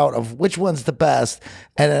working that out of which one's the best,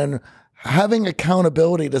 and then having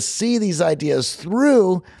accountability to see these ideas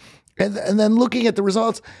through and then looking at the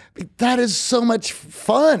results, that is so much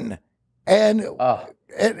fun. And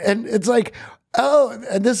it's like, oh,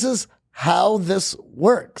 and this is how this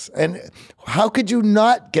works. And how could you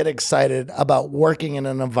not get excited about working in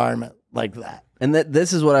an environment like that? And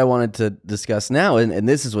this is what I wanted to discuss now. And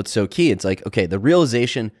this is what's so key. It's like, okay, the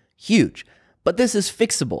realization, huge, but this is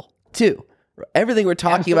fixable too. Everything we're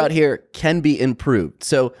talking about here can be improved.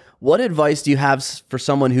 So what advice do you have for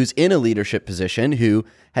someone who's in a leadership position who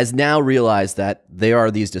has now realized that there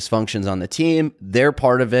are these dysfunctions on the team, they're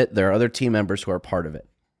part of it, there are other team members who are part of it?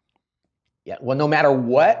 Yeah, well, no matter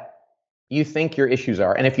what you think your issues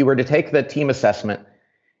are, and if you were to take the team assessment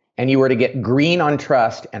and you were to get green on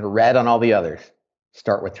trust and red on all the others,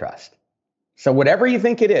 start with trust. So whatever you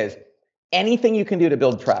think it is, anything you can do to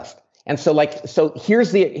build trust. And so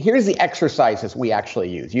here's the exercises we actually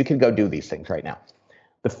use. You can go do these things right now.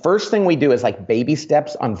 The first thing we do is like baby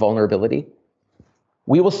steps on vulnerability.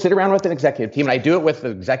 We will sit around with an executive team, and I do it with the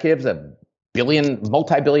executives of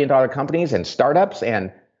multi-billion-dollar companies and startups,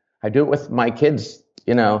 and I do it with my kids,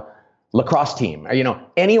 you know, lacrosse team, or, you know,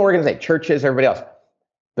 any organization, churches, everybody else.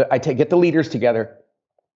 But get the leaders together,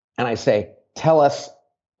 and I say, tell us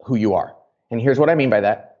who you are. And here's what I mean by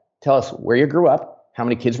that. Tell us where you grew up, how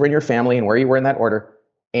many kids were in your family and where you were in that order,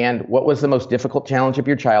 and what was the most difficult challenge of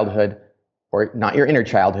your childhood, or not your inner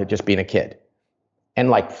childhood, just being a kid. And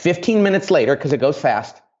like 15 minutes later, because it goes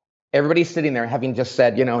fast, everybody's sitting there having just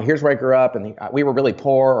said, you know, here's where I grew up, and we were really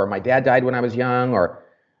poor, or my dad died when I was young, or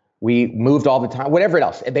we moved all the time, whatever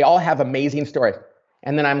else. They all have amazing stories.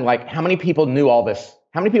 And then I'm like, how many people knew all this?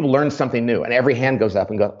 How many people learned something new? And every hand goes up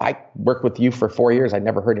and goes, I worked with you for 4 years. I'd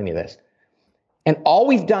never heard any of this. And all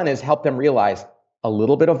we've done is help them realize a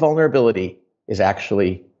little bit of vulnerability is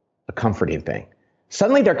actually a comforting thing.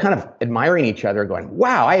 Suddenly they're kind of admiring each other, going,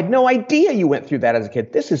 wow, I had no idea you went through that as a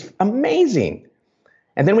kid. This is amazing.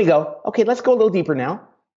 And then we go, okay, let's go a little deeper now.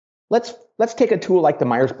 Let's take a tool like the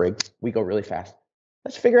Myers-Briggs. We go really fast.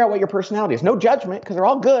 Let's figure out what your personality is. No judgment, because they're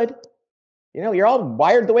all good. You know, you're all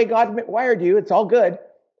wired the way God wired you. It's all good.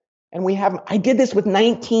 And I did this with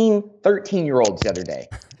 19, 13-year-olds the other day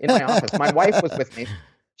in my office. My wife was with me.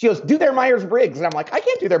 She goes, do their Myers-Briggs. And I'm like, I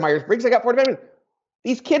can't do their Myers-Briggs. I got 45 minutes.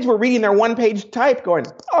 These kids were reading their one-page type going,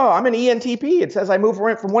 oh, I'm an ENTP. It says I move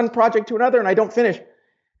from one project to another and I don't finish.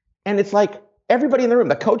 And it's like everybody in the room,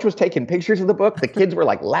 the coach was taking pictures of the book. The kids were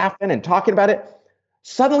like laughing and talking about it.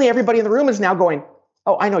 Suddenly everybody in the room is now going,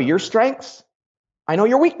 oh, I know your strengths. I know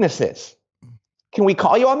your weaknesses. Can we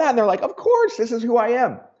call you on that? And they're like, of course, this is who I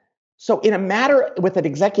am. So with an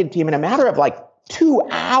executive team, in a matter of like 2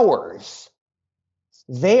 hours,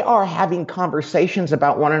 they are having conversations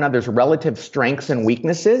about one another's relative strengths and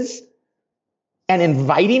weaknesses and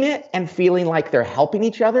inviting it and feeling like they're helping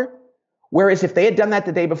each other. Whereas if they had done that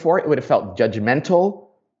the day before, it would have felt judgmental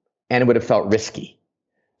and it would have felt risky.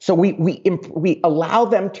 So we allow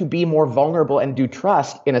them to be more vulnerable and do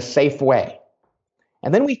trust in a safe way.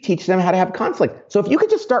 And then we teach them how to have conflict. So if you could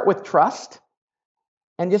just start with trust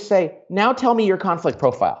and just say, now tell me your conflict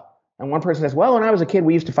profile. And one person says, well, when I was a kid,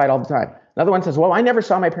 we used to fight all the time. Another one says, well, I never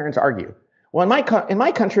saw my parents argue. Well, in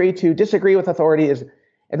my country, to disagree with authority is,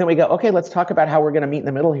 and then we go, okay, let's talk about how we're going to meet in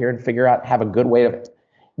the middle here and figure out, have a good way of it.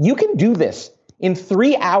 You can do this In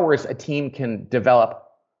 3 hours, a team can develop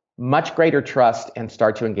much greater trust and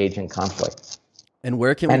start to engage in conflict. And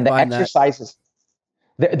where can we And the find that? exercises,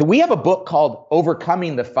 we have a book called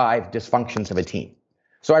Overcoming the 5 Dysfunctions of a Team.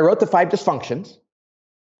 So I wrote the 5 dysfunctions,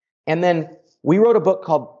 and then we wrote a book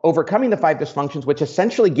called Overcoming the 5 Dysfunctions, which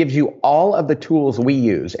essentially gives you all of the tools we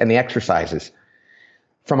use and the exercises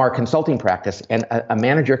from our consulting practice, and a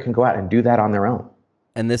manager can go out and do that on their own.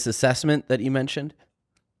 And this assessment that you mentioned?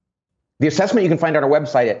 The assessment you can find on our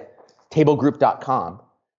website at tablegroup.com,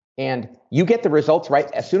 and you get the results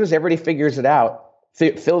right as soon as everybody figures it out,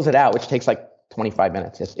 fills it out, which takes like 25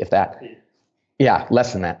 minutes, if that. Yeah,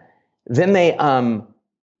 less than that. Then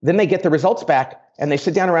they get the results back, and they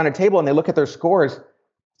sit down around a table and they look at their scores,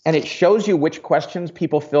 and it shows you which questions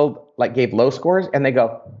people gave low scores, and they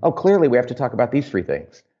go, oh, clearly we have to talk about these 3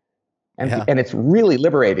 things. And it's really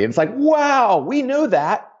liberating. It's like, wow, we knew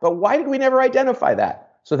that, but why did we never identify that?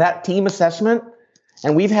 So that team assessment,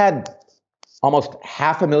 and we've had almost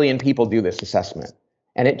 500,000 people do this assessment,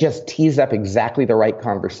 and it just tees up exactly the right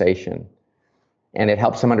conversation. And it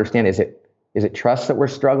helps them understand, is it trust that we're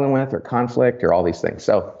struggling with, or conflict, or all these things?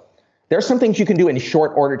 So there's some things you can do in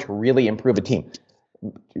short order to really improve a team.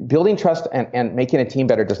 Building trust and making a team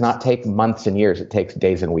better does not take months and years. It takes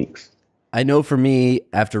days and weeks. I know for me,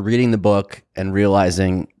 after reading the book and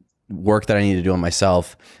realizing work that I need to do on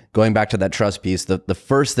myself, going back to that trust piece, the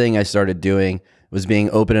first thing I started doing was being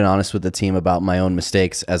open and honest with the team about my own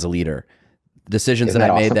mistakes as a leader. Decisions that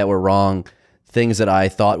I made that were wrong, things that I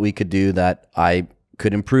thought we could do that I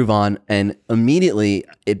could improve on. And immediately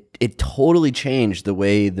it totally changed the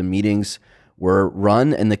way the meetings were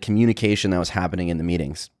run and the communication that was happening in the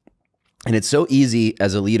meetings. And it's so easy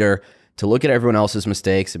as a leader to look at everyone else's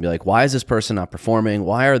mistakes and be like, why is this person not performing?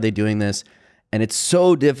 Why are they doing this? And it's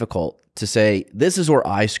so difficult to say, this is where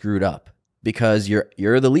I screwed up, because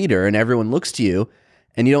you're the leader and everyone looks to you,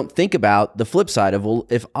 and you don't think about the flip side of, well,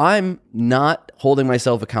 if I'm not holding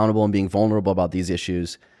myself accountable and being vulnerable about these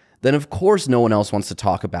issues, then of course no one else wants to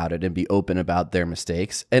talk about it and be open about their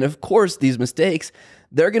mistakes. And of course these mistakes,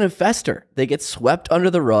 they're going to fester. They get swept under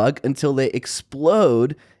the rug until they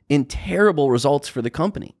explode in terrible results for the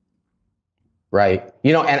company. Right.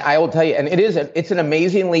 And I will tell you, and it's an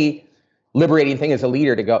amazingly liberating thing as a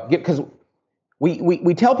leader to go, because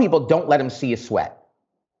we tell people, don't let them see you sweat.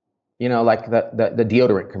 Like the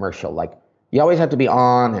deodorant commercial, like you always have to be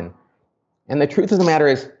on, and the truth of the matter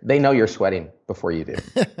is they know you're sweating before you do.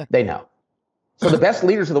 They know. So the best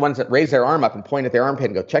leaders are the ones that raise their arm up and point at their armpit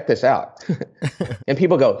and go, check this out. And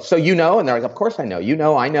people go, so you know? And they're like, of course I know. You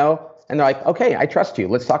know, I know. And they're like, okay, I trust you.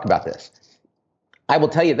 Let's talk about this. I will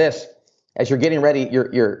tell you this, as you're getting ready,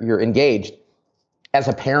 you're engaged. As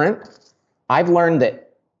a parent, I've learned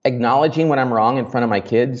that acknowledging when I'm wrong in front of my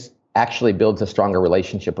kids actually builds a stronger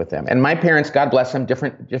relationship with them. And my parents, God bless them,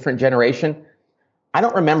 different generation. I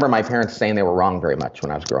don't remember my parents saying they were wrong very much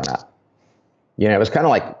when I was growing up. It was kind of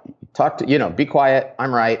like, be quiet.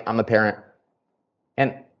 I'm right. I'm the parent.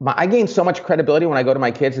 And I gain so much credibility when I go to my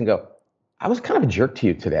kids and go, I was kind of a jerk to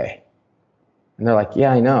you today. And they're like,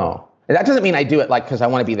 yeah, I know. And that doesn't mean I do it because I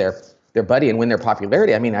want to be their buddy and win their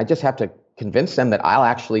popularity. I mean, I just have to convince them that I'll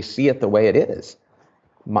actually see it the way it is.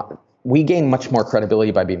 We gain much more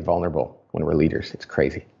credibility by being vulnerable when we're leaders. It's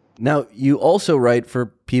crazy. Now, you also write for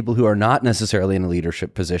people who are not necessarily in a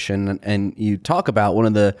leadership position, and you talk about one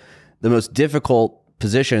of the most difficult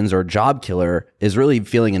positions or job killer is really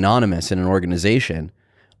feeling anonymous in an organization.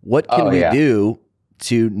 What can we do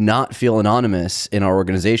to not feel anonymous in our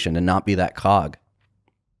organization and not be that cog?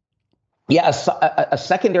 Yeah, a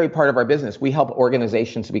secondary part of our business, we help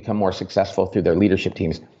organizations to become more successful through their leadership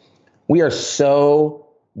teams. We are so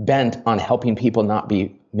bent on helping people not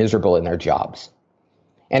be miserable in their jobs.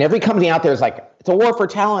 And every company out there is like, it's a war for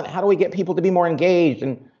talent. How do we get people to be more engaged?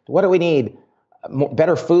 And what do we need?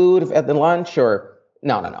 Better food at the lunch? Or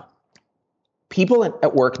no. People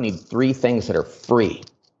at work need 3 things that are free.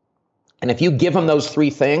 And if you give them those 3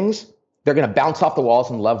 things, they're going to bounce off the walls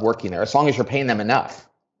and love working there, as long as you're paying them enough.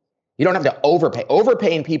 You don't have to overpay.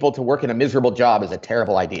 Overpaying people to work in a miserable job is a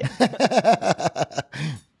terrible idea.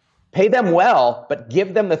 Pay them well, but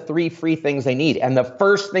give them the 3 free things they need. And the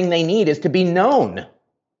first thing they need is to be known.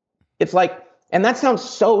 It's like, and that sounds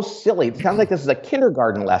so silly. It sounds like this is a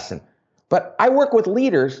kindergarten lesson. But I work with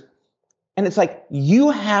leaders, and it's like, you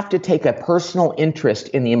have to take a personal interest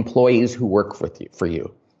in the employees who work for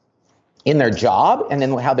you, in their job and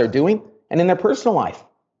in how they're doing and in their personal life.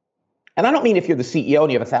 And I don't mean if you're the CEO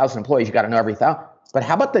and you have 1,000 employees, you got to know every 1,000. But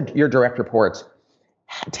how about your direct reports?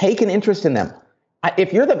 Take an interest in them.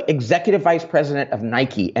 If you're the executive vice president of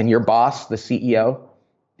Nike and your boss, the CEO,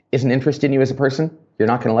 isn't interested in you as a person, you're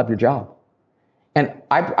not going to love your job. And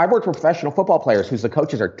I've worked with professional football players whose the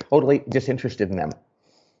coaches are totally disinterested in them.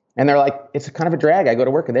 And they're like, it's kind of a drag. I go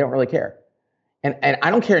to work and they don't really care. And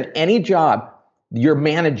I don't care in any job, your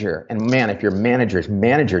manager, and man, if your manager's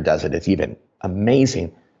manager does it, it's even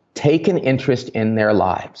amazing. Take an interest in their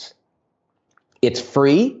lives. It's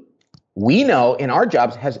free. We know in our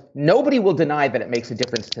jobs, nobody will deny that it makes a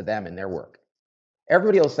difference to them in their work.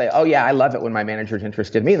 Everybody will say, oh yeah, I love it when my manager's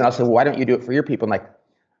interested in me. And I'll say, well, why don't you do it for your people? I'm like,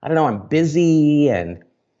 I don't know, I'm busy and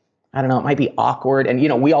I don't know, it might be awkward. And,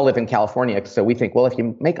 we all live in California. So we think, well, if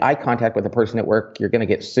you make eye contact with a person at work, you're going to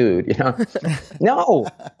get sued, No,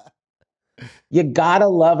 you got to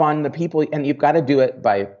love on the people and you've got to do it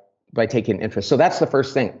by taking interest. So that's the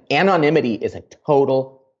first thing. Anonymity is a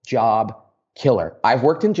total job killer. I've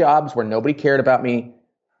worked in jobs where nobody cared about me.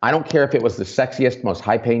 I don't care if it was the sexiest, most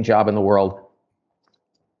high paying job in the world.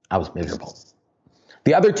 I was miserable.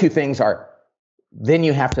 The other two things are, then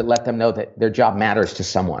you have to let them know that their job matters to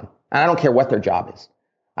someone. And I don't care what their job is.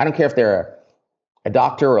 I don't care if they're a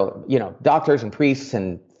doctor or, doctors and priests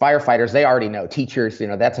and firefighters, they already know. Teachers,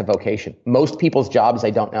 that's a vocation. Most people's jobs,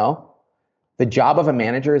 they don't know. The job of a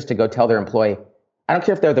manager is to go tell their employee, I don't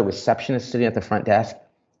care if they're the receptionist sitting at the front desk.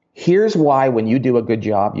 Here's why when you do a good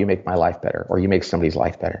job, you make my life better or you make somebody's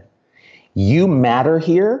life better. You matter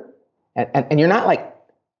here. And you're not like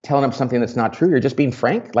telling them something that's not true. You're just being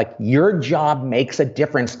frank. Like your job makes a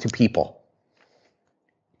difference to people.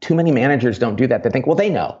 Too many managers don't do that. They think, well, they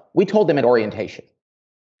know. We told them at orientation.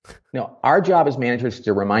 No, our job as managers is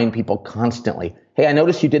to remind people constantly, hey, I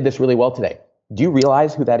noticed you did this really well today. Do you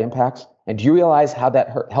realize who that impacts? And do you realize how that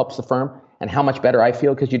helps the firm and how much better I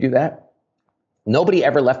feel because you do that? Nobody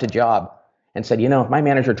ever left a job and said, if my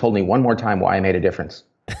manager told me one more time why I made a difference,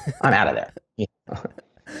 I'm out of there.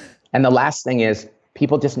 And the last thing is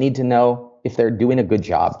people just need to know if they're doing a good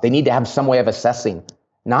job. They need to have some way of assessing,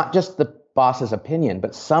 not just the boss's opinion,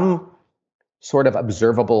 but some sort of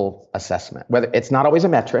observable assessment. Whether it's not always a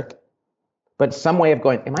metric, but some way of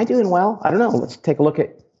going, am I doing well? I don't know. Let's take a look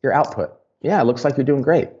at your output. Yeah, it looks like you're doing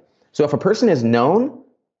great. So if a person is known,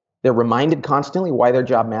 they're reminded constantly why their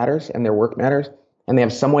job matters and their work matters, and they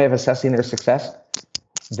have some way of assessing their success,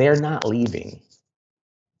 they're not leaving.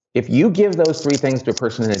 If you give those three things to a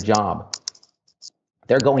person in a job,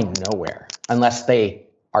 they're going nowhere unless they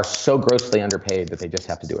are so grossly underpaid that they just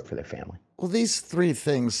have to do it for their family. Well, these three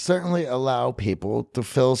things certainly allow people to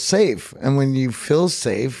feel safe. And when you feel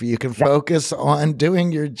safe, you can focus on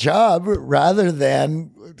doing your job rather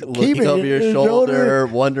than looking over your shoulder,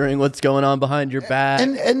 wondering what's going on behind your back.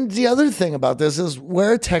 And the other thing about this is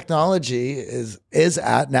where technology is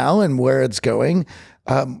at now and where it's going.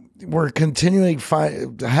 We're continuing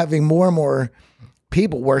having more and more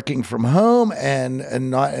people working from home and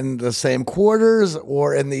not in the same quarters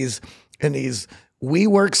or in these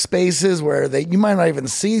WeWork spaces where you might not even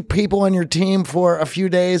see people on your team for a few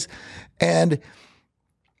days. And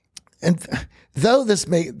though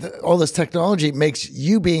all this technology makes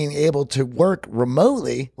you being able to work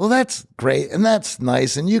remotely, well, that's great and that's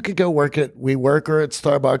nice. And you could go work at WeWork or at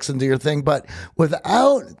Starbucks and do your thing, but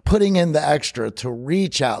without putting in the extra to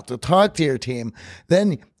reach out, to talk to your team,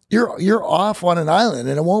 then you're off on an island,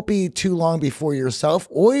 and it won't be too long before yourself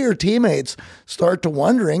or your teammates start to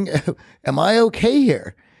wondering, am I okay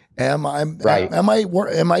here? Am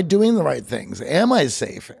I doing the right things? Am I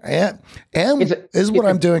safe? Is what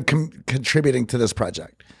I'm doing contributing to this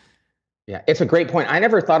project? Yeah, it's a great point. I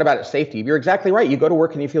never thought about it safety. You're exactly right. You go to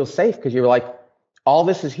work and you feel safe because you're like, all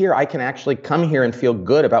this is here. I can actually come here and feel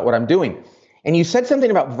good about what I'm doing. And you said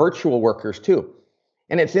something about virtual workers too.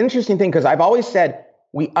 And it's an interesting thing because I've always said,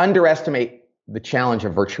 we underestimate the challenge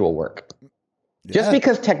of virtual work. Yeah. Just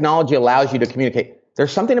because technology allows you to communicate,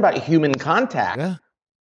 there's something about human contact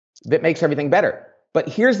that makes everything better. But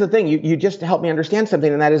here's the thing, you just helped me understand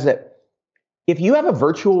something, and that is that if you have a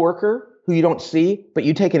virtual worker who you don't see, but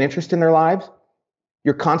you take an interest in their lives,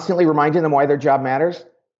 you're constantly reminding them why their job matters,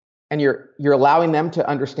 and you're allowing them to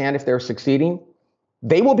understand if they're succeeding,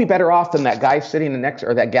 they will be better off than that guy sitting next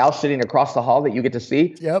or that gal sitting across the hall that you get to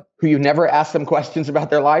see, who you never ask them questions about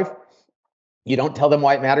their life. You don't tell them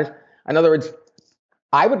why it matters. In other words,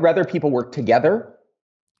 I would rather people work together,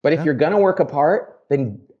 but if you're going to work apart,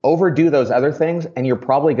 then overdo those other things, and you're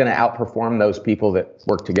probably going to outperform those people that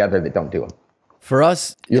work together that don't do them. For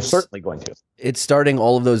us, you're certainly going to. It's starting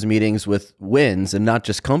all of those meetings with wins, and not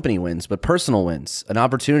just company wins, but personal wins. An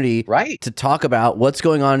opportunity to talk about what's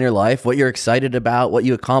going on in your life, what you're excited about, what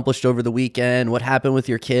you accomplished over the weekend, what happened with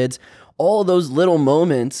your kids. All those little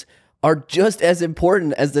moments are just as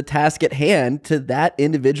important as the task at hand to that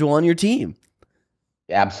individual on your team.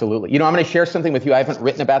 Absolutely. I'm going to share something with you. I haven't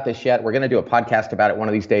written about this yet. We're going to do a podcast about it one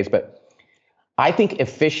of these days, but I think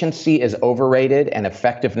efficiency is overrated and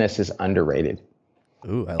effectiveness is underrated.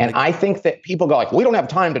 Ooh, I think that people go like, we don't have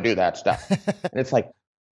time to do that stuff. And it's like,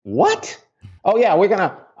 what? Oh yeah, we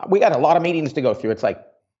got a lot of meetings to go through. It's like,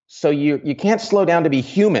 so you can't slow down to be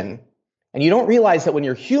human, and you don't realize that when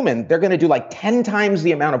you're human, they're going to do like 10 times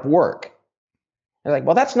the amount of work. They're like,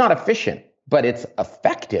 well, that's not efficient, but it's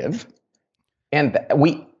effective. And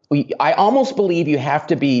I almost believe you have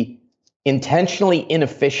to be intentionally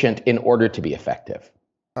inefficient in order to be effective.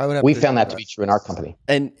 We found that to be true in our company.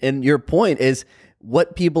 And your point is,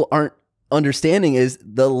 what people aren't understanding is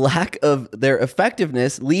the lack of their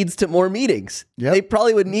effectiveness leads to more meetings. Yep. They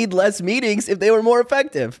probably would need less meetings if they were more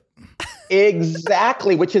effective.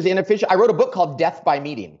 Exactly, which is inefficient. I wrote a book called Death by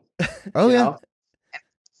Meeting. Oh, yeah. Know?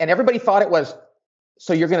 And everybody thought it was,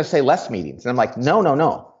 so you're going to say less meetings. And I'm like,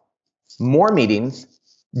 no. More meetings,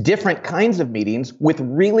 different kinds of meetings with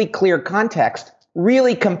really clear context,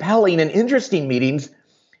 really compelling and interesting meetings.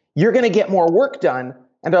 You're going to get more work done.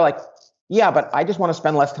 And they're like, yeah, but I just want to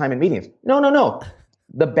spend less time in meetings. No.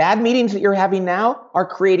 The bad meetings that you're having now are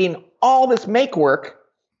creating all this make work.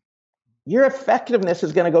 Your effectiveness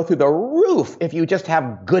is going to go through the roof if you just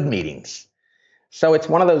have good meetings. So it's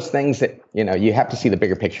one of those things that, you have to see the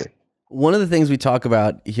bigger picture. One of the things we talk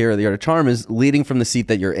about here at The Art of Charm is leading from the seat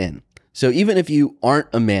that you're in. So even if you aren't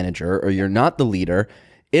a manager or you're not the leader,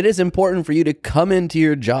 it is important for you to come into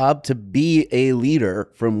your job to be a leader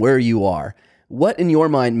from where you are. What in your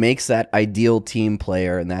mind makes that ideal team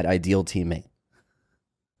player and that ideal teammate?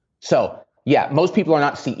 So, yeah, most people are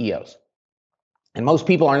not CEOs. And most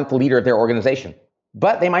people aren't the leader of their organization.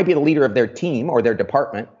 But they might be the leader of their team or their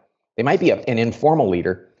department. They might be an informal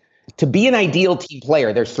leader. To be an ideal team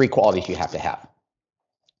player, there's 3 qualities you have to have.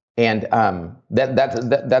 And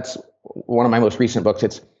that's one of my most recent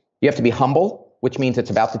books. You have to be humble, which means it's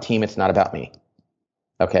about the team. It's not about me.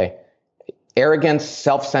 Okay. Arrogance,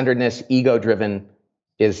 self-centeredness, ego-driven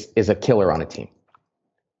is a killer on a team.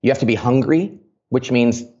 You have to be hungry, which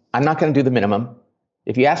means I'm not going to do the minimum.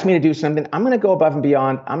 If you ask me to do something, I'm going to go above and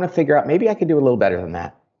beyond. I'm going to figure out maybe I could do a little better than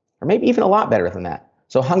that, or maybe even a lot better than that.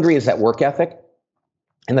 So hungry is that work ethic.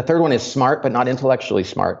 And the third one is smart, but not intellectually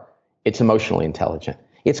smart. It's emotionally intelligent.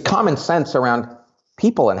 It's common sense around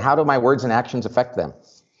people and how do my words and actions affect them.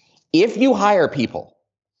 If you hire people,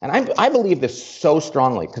 and I believe this so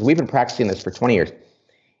strongly because we've been practicing this for 20 years.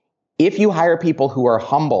 If you hire people who are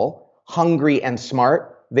humble, hungry, and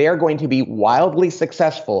smart, they are going to be wildly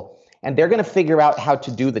successful, and they're going to figure out how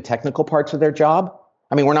to do the technical parts of their job.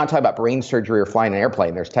 I mean, we're not talking about brain surgery or flying an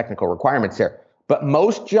airplane. There's technical requirements there. But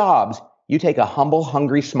most jobs, you take a humble,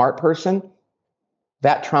 hungry, smart person,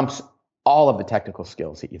 that trumps all of the technical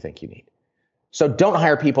skills that you think you need. So don't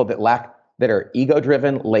hire people that are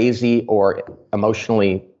ego-driven, lazy, or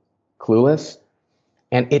emotionally clueless.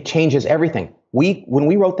 And it changes everything. When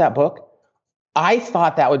we wrote that book, I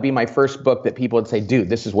thought that would be my first book that people would say, dude,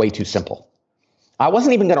 this is way too simple. I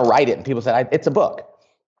wasn't even going to write it. And people said, it's a book.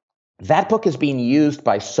 That book is being used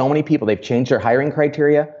by so many people. They've changed their hiring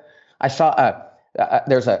criteria. I saw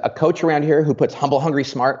there's a coach around here who puts humble, hungry,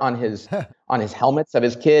 smart on his helmets of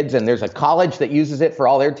his kids. And there's a college that uses it for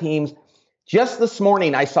all their teams. Just this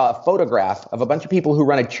morning, I saw a photograph of a bunch of people who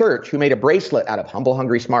run a church who made a bracelet out of humble,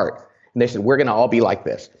 hungry, smart. And they said, we're going to all be like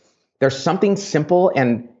this. There's something simple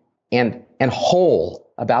and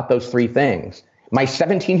whole about those 3 things. My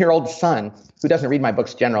 17-year-old son, who doesn't read my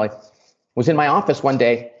books generally, was in my office one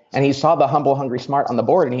day, and he saw the humble, hungry, smart on the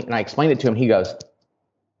board, and I explained it to him. He goes,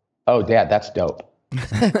 oh, Dad, that's dope.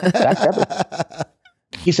 That's everything.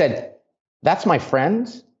 He said, that's my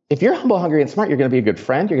friends. If you're humble, hungry, and smart, you're going to be a good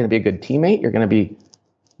friend. You're going to be a good teammate.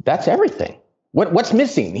 That's everything. What's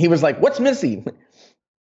missing? He was like, what's missing?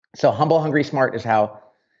 So humble, hungry, smart is how,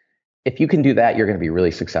 if you can do that, you're going to be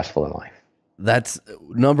really successful in life. That's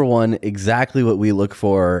number one, exactly what we look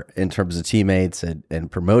for in terms of teammates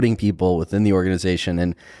and promoting people within the organization.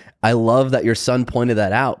 And I love that your son pointed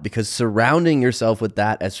that out, because surrounding yourself with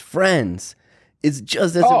that as friends is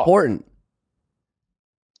just as important.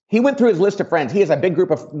 He went through his list of friends. He has a big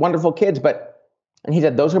group of wonderful kids, and he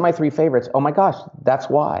said, those are my 3 favorites. Oh my gosh, that's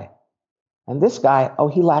why. And this guy,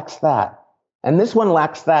 he lacks that. And this one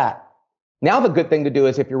lacks that. Now the good thing to do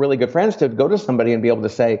is, if you're really good friends, to go to somebody and be able to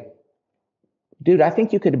say, dude, I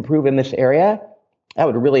think you could improve in this area. That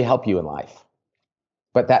would really help you in life.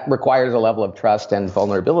 But that requires a level of trust and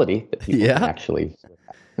vulnerability that people can actually.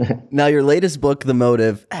 Now, your latest book, The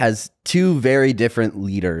Motive, has 2 very different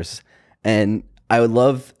leaders. And I would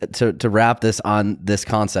love to wrap this on this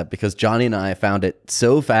concept, because Johnny and I found it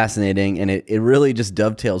so fascinating, and it really just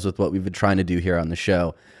dovetails with what we've been trying to do here on the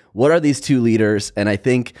show. What are these two leaders? And I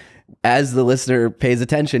think as the listener pays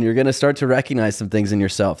attention, you're going to start to recognize some things in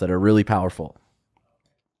yourself that are really powerful.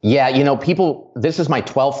 Yeah, this is my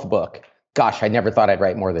 12th book. Gosh, I never thought I'd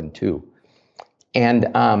write more than 2. And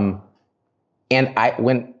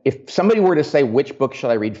if somebody were to say, which book should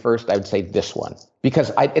I read first, I would say this one,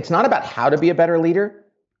 because it's not about how to be a better leader.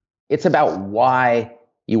 It's about why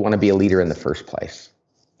you want to be a leader in the first place.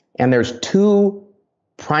 And there's 2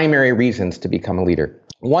 primary reasons to become a leader.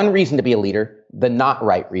 One reason to be a leader, the not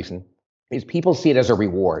right reason, is people see it as a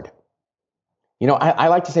reward. I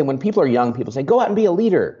like to say, when people are young, people say, go out and be a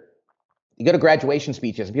leader. You go to graduation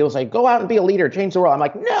speeches and people say, go out and be a leader, change the world. I'm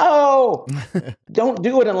like, no, don't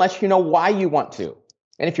do it unless you know why you want to.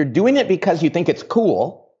 And if you're doing it because you think it's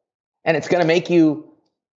cool and it's going to make you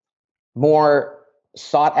more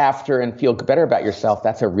sought after and feel better about yourself,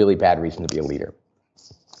 that's a really bad reason to be a leader,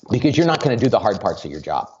 because you're not going to do the hard parts of your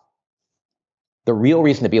job. The real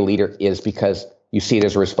reason to be a leader is because you see it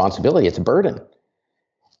as a responsibility. It's a burden.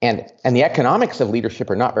 And the economics of leadership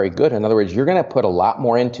are not very good. In other words, you're going to put a lot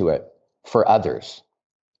more into it for others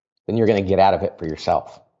than you're going to get out of it for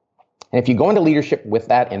yourself. And if you go into leadership with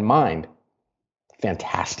that in mind,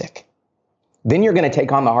 fantastic. Then you're going to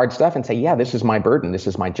take on the hard stuff and say, yeah, this is my burden. This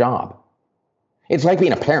is my job. It's like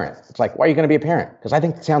being a parent. It's like, why are you going to be a parent? Because I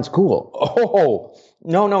think it sounds cool. Oh,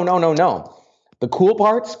 no. The cool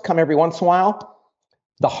parts come every once in a while.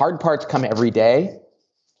 The hard parts come every day.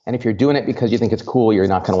 And if you're doing it because you think it's cool, you're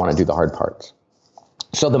not going to want to do the hard parts.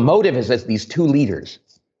 So the motive is that these 2 leaders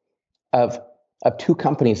of 2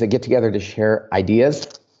 companies that get together to share ideas.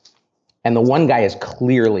 And the one guy is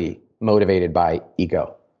clearly motivated by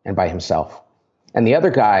ego and by himself. And the other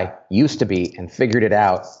guy used to be and figured it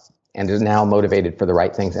out and is now motivated for the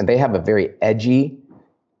right things. And they have a very edgy,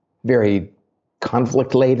 very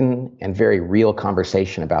conflict-laden, and very real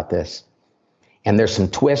conversation about this. And there's some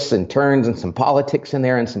twists and turns and some politics in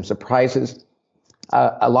there and some surprises.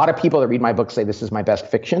 A lot of people that read my book say this is my best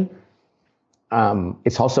fiction.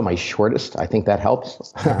 It's also my shortest. I think that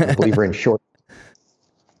helps. I'm a believer in short.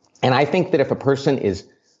 And I think that if a person is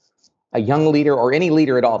a young leader or any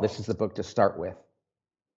leader at all, this is the book to start with.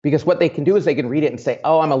 Because what they can do is they can read it and say,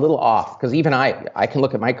 oh, I'm a little off. Because even I can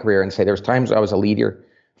look at my career and say there's times I was a leader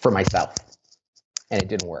for myself and it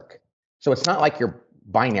didn't work. So it's not like you're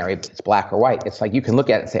binary, it's black or white. It's like you can look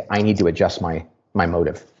at it and say, I need to adjust my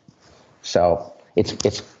motive. So it's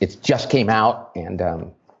just came out,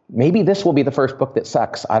 and maybe this will be the first book that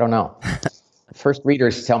sucks. I don't know. First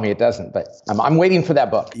readers tell me it doesn't, but I'm waiting for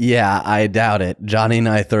that book. Yeah, I doubt it. Johnny and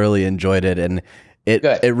I thoroughly enjoyed it, and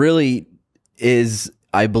it really is,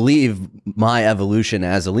 I believe, my evolution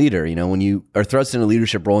as a leader. When you are thrust in a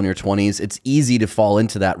leadership role in your 20s, it's easy to fall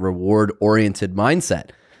into that reward-oriented mindset.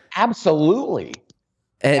 Absolutely.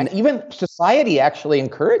 And even society actually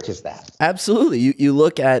encourages that. Absolutely. You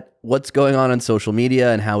look at what's going on social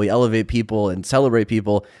media and how we elevate people and celebrate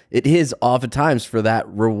people. It is oftentimes for that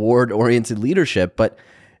reward-oriented leadership, but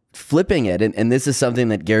flipping it, and this is something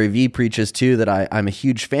that Gary Vee preaches too, that I'm a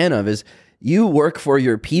huge fan of, is you work for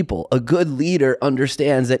your people. A good leader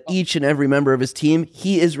understands that each and every member of his team,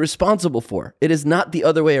 he is responsible for. It is not the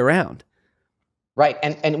other way around. Right.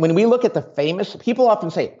 And when we look at the famous, people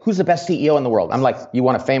often say, who's the best CEO in the world? I'm like, you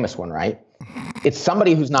want a famous one, right? It's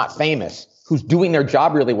somebody who's not famous, who's doing their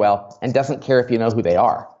job really well and doesn't care if you know who they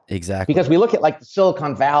are. Exactly. Because we look at like the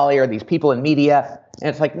Silicon Valley or these people in media, and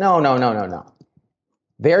it's like, no.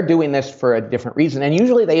 They're doing this for a different reason. And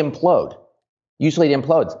usually they implode. Usually it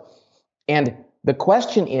implodes. And the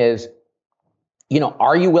question is,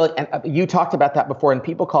 are you willing? And you talked about that before, and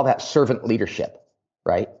people call that servant leadership,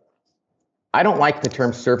 right? I don't like the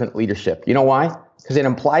term servant leadership. You know why? Because it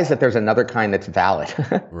implies that there's another kind that's valid.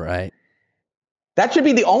 Right. That should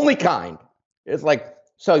be the only kind. It's like,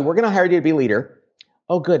 so we're going to hire you to be leader.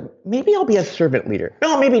 Oh, good. Maybe I'll be a servant leader.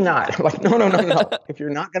 No, maybe not. Like, no. If you're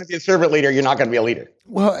not going to be a servant leader, you're not going to be a leader.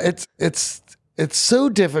 Well, it's so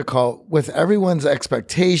difficult with everyone's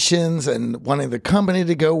expectations and wanting the company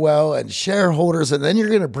to go well and shareholders. And then you're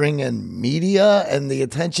going to bring in media and the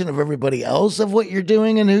attention of everybody else of what you're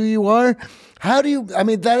doing and who you are. How do you,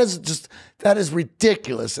 that is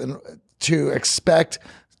ridiculous. And to expect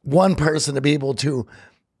one person to be able to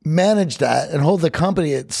manage that and hold the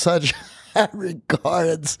company at such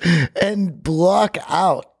regards and block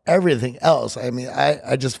out everything else.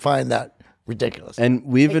 I just find that ridiculous. And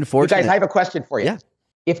we've been fortunate. You guys, I have a question for you. Yeah.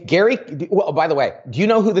 If Gary, well, by the way, do you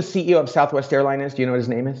know who the CEO of Southwest Airlines is? Do you know what his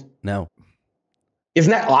name is? No.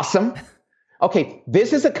 Isn't that awesome? Okay,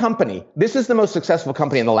 this is a company. This is the most successful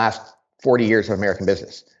company in the last 40 years of American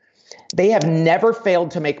business. They have never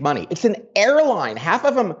failed to make money. It's an airline. Half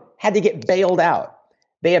of them had to get bailed out.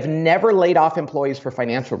 They have never laid off employees for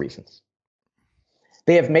financial reasons.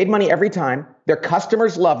 They have made money every time. Their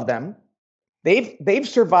customers love them. They've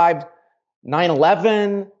survived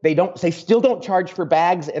 9/11. They still don't charge for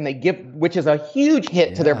bags, and they give, which is a huge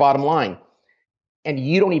hit to their bottom line. And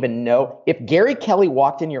you don't even know. If Gary Kelly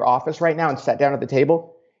walked in your office right now and sat down at the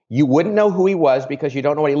table, you wouldn't know who he was because you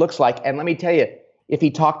don't know what he looks like. And let me tell you, if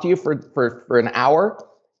he talked to you for an hour,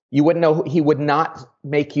 you wouldn't know. He would not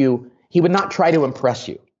try to impress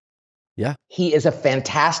you. Yeah. He is a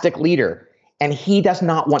fantastic leader, and he does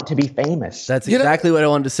not want to be famous. That's exactly what I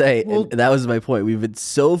wanted to say. Well, and that was my point. We've been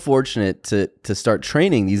so fortunate to start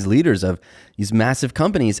training these leaders of these massive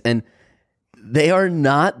companies, and they are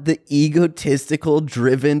not the egotistical,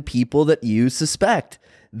 driven people that you suspect.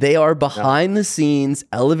 They are behind the scenes,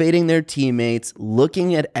 elevating their teammates,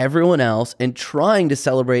 looking at everyone else, and trying to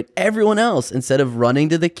celebrate everyone else instead of running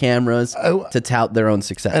to the cameras to tout their own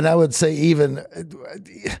success. And I would say even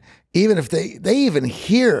if they even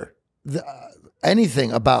hear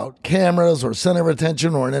anything about cameras or center of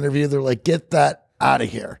attention or an interview, they're like, get that out of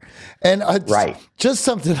here. And just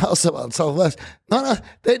something else about Southwest. Not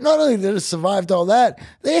only did it survived all that,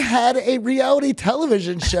 they had a reality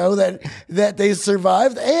television show that they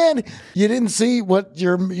survived. And you didn't see what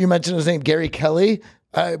you mentioned his name, Gary Kelly,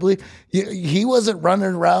 I believe. He wasn't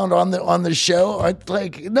running around on the show.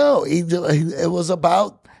 Like, no, it was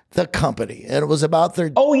about the company, and it was about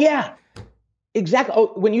their. Oh yeah, exactly.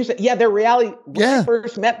 Oh, when you said their reality. When I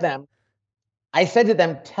first met them, I said to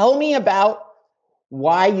them, "Tell me about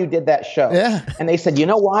why you did that show." Yeah. And they said, "You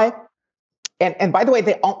know why?" And by the way,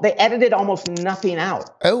 they edited almost nothing out.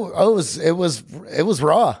 It was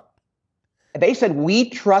raw. They said, "We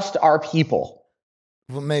trust our people."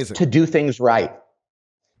 Amazing. To do things right.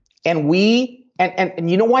 And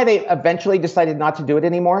and you know why they eventually decided not to do it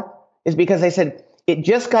anymore? Is because they said it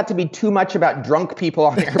just got to be too much about drunk people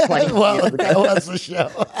on airplanes. Well, that was the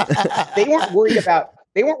show. They weren't worried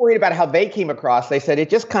about how they came across. They said it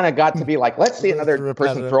just kind of got to be like, let's see another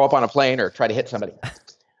person throw up on a plane or try to hit somebody.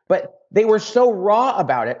 But they were so raw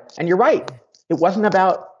about it. And you're right. It wasn't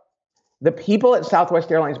about the people at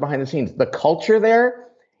Southwest Airlines behind the scenes. The culture there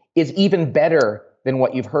is even better than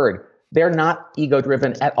what you've heard. They're not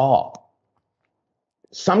ego-driven at all.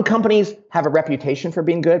 Some companies have a reputation for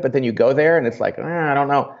being good, but then you go there and it's like, I don't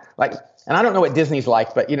know. And I don't know what Disney's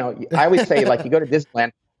like, but I always say, like, you go to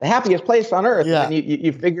Disneyland, the happiest place on earth. Yeah. And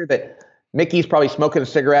you figure that Mickey's probably smoking a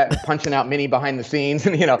cigarette and punching out Minnie behind the scenes.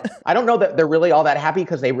 And, I don't know that they're really all that happy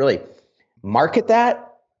because they really market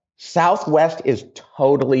that. Southwest is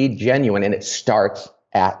totally genuine, and it starts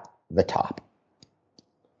at the top.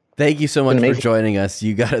 Thank you so much for joining us.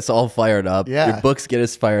 You got us all fired up. Yeah. Your books get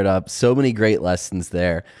us fired up. So many great lessons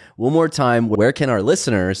there. One more time, where can our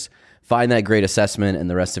listeners find that great assessment and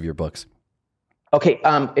the rest of your books? Okay,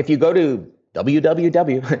 if you go to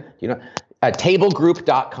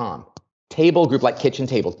tablegroup.com, table group like kitchen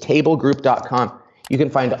table, tablegroup.com, you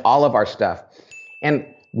can find all of our stuff. And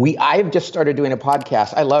I've just started doing a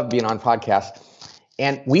podcast. I love being on podcasts.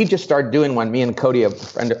 And we've just started doing one, me and Cody, a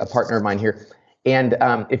partner of mine here. And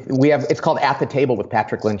it's called At the Table with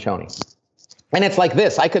Patrick Lencioni. And it's like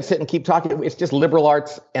this. I could sit and keep talking. It's just liberal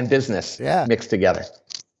arts and business mixed together.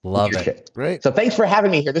 Love it. Great. So thanks for having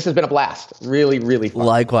me here. This has been a blast. Really, really fun.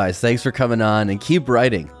 Likewise. Thanks for coming on, and keep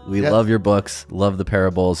writing. We love your books, love the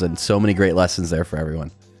parables, and so many great lessons there for everyone.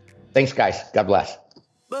 Thanks, guys. God bless.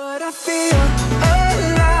 But I feel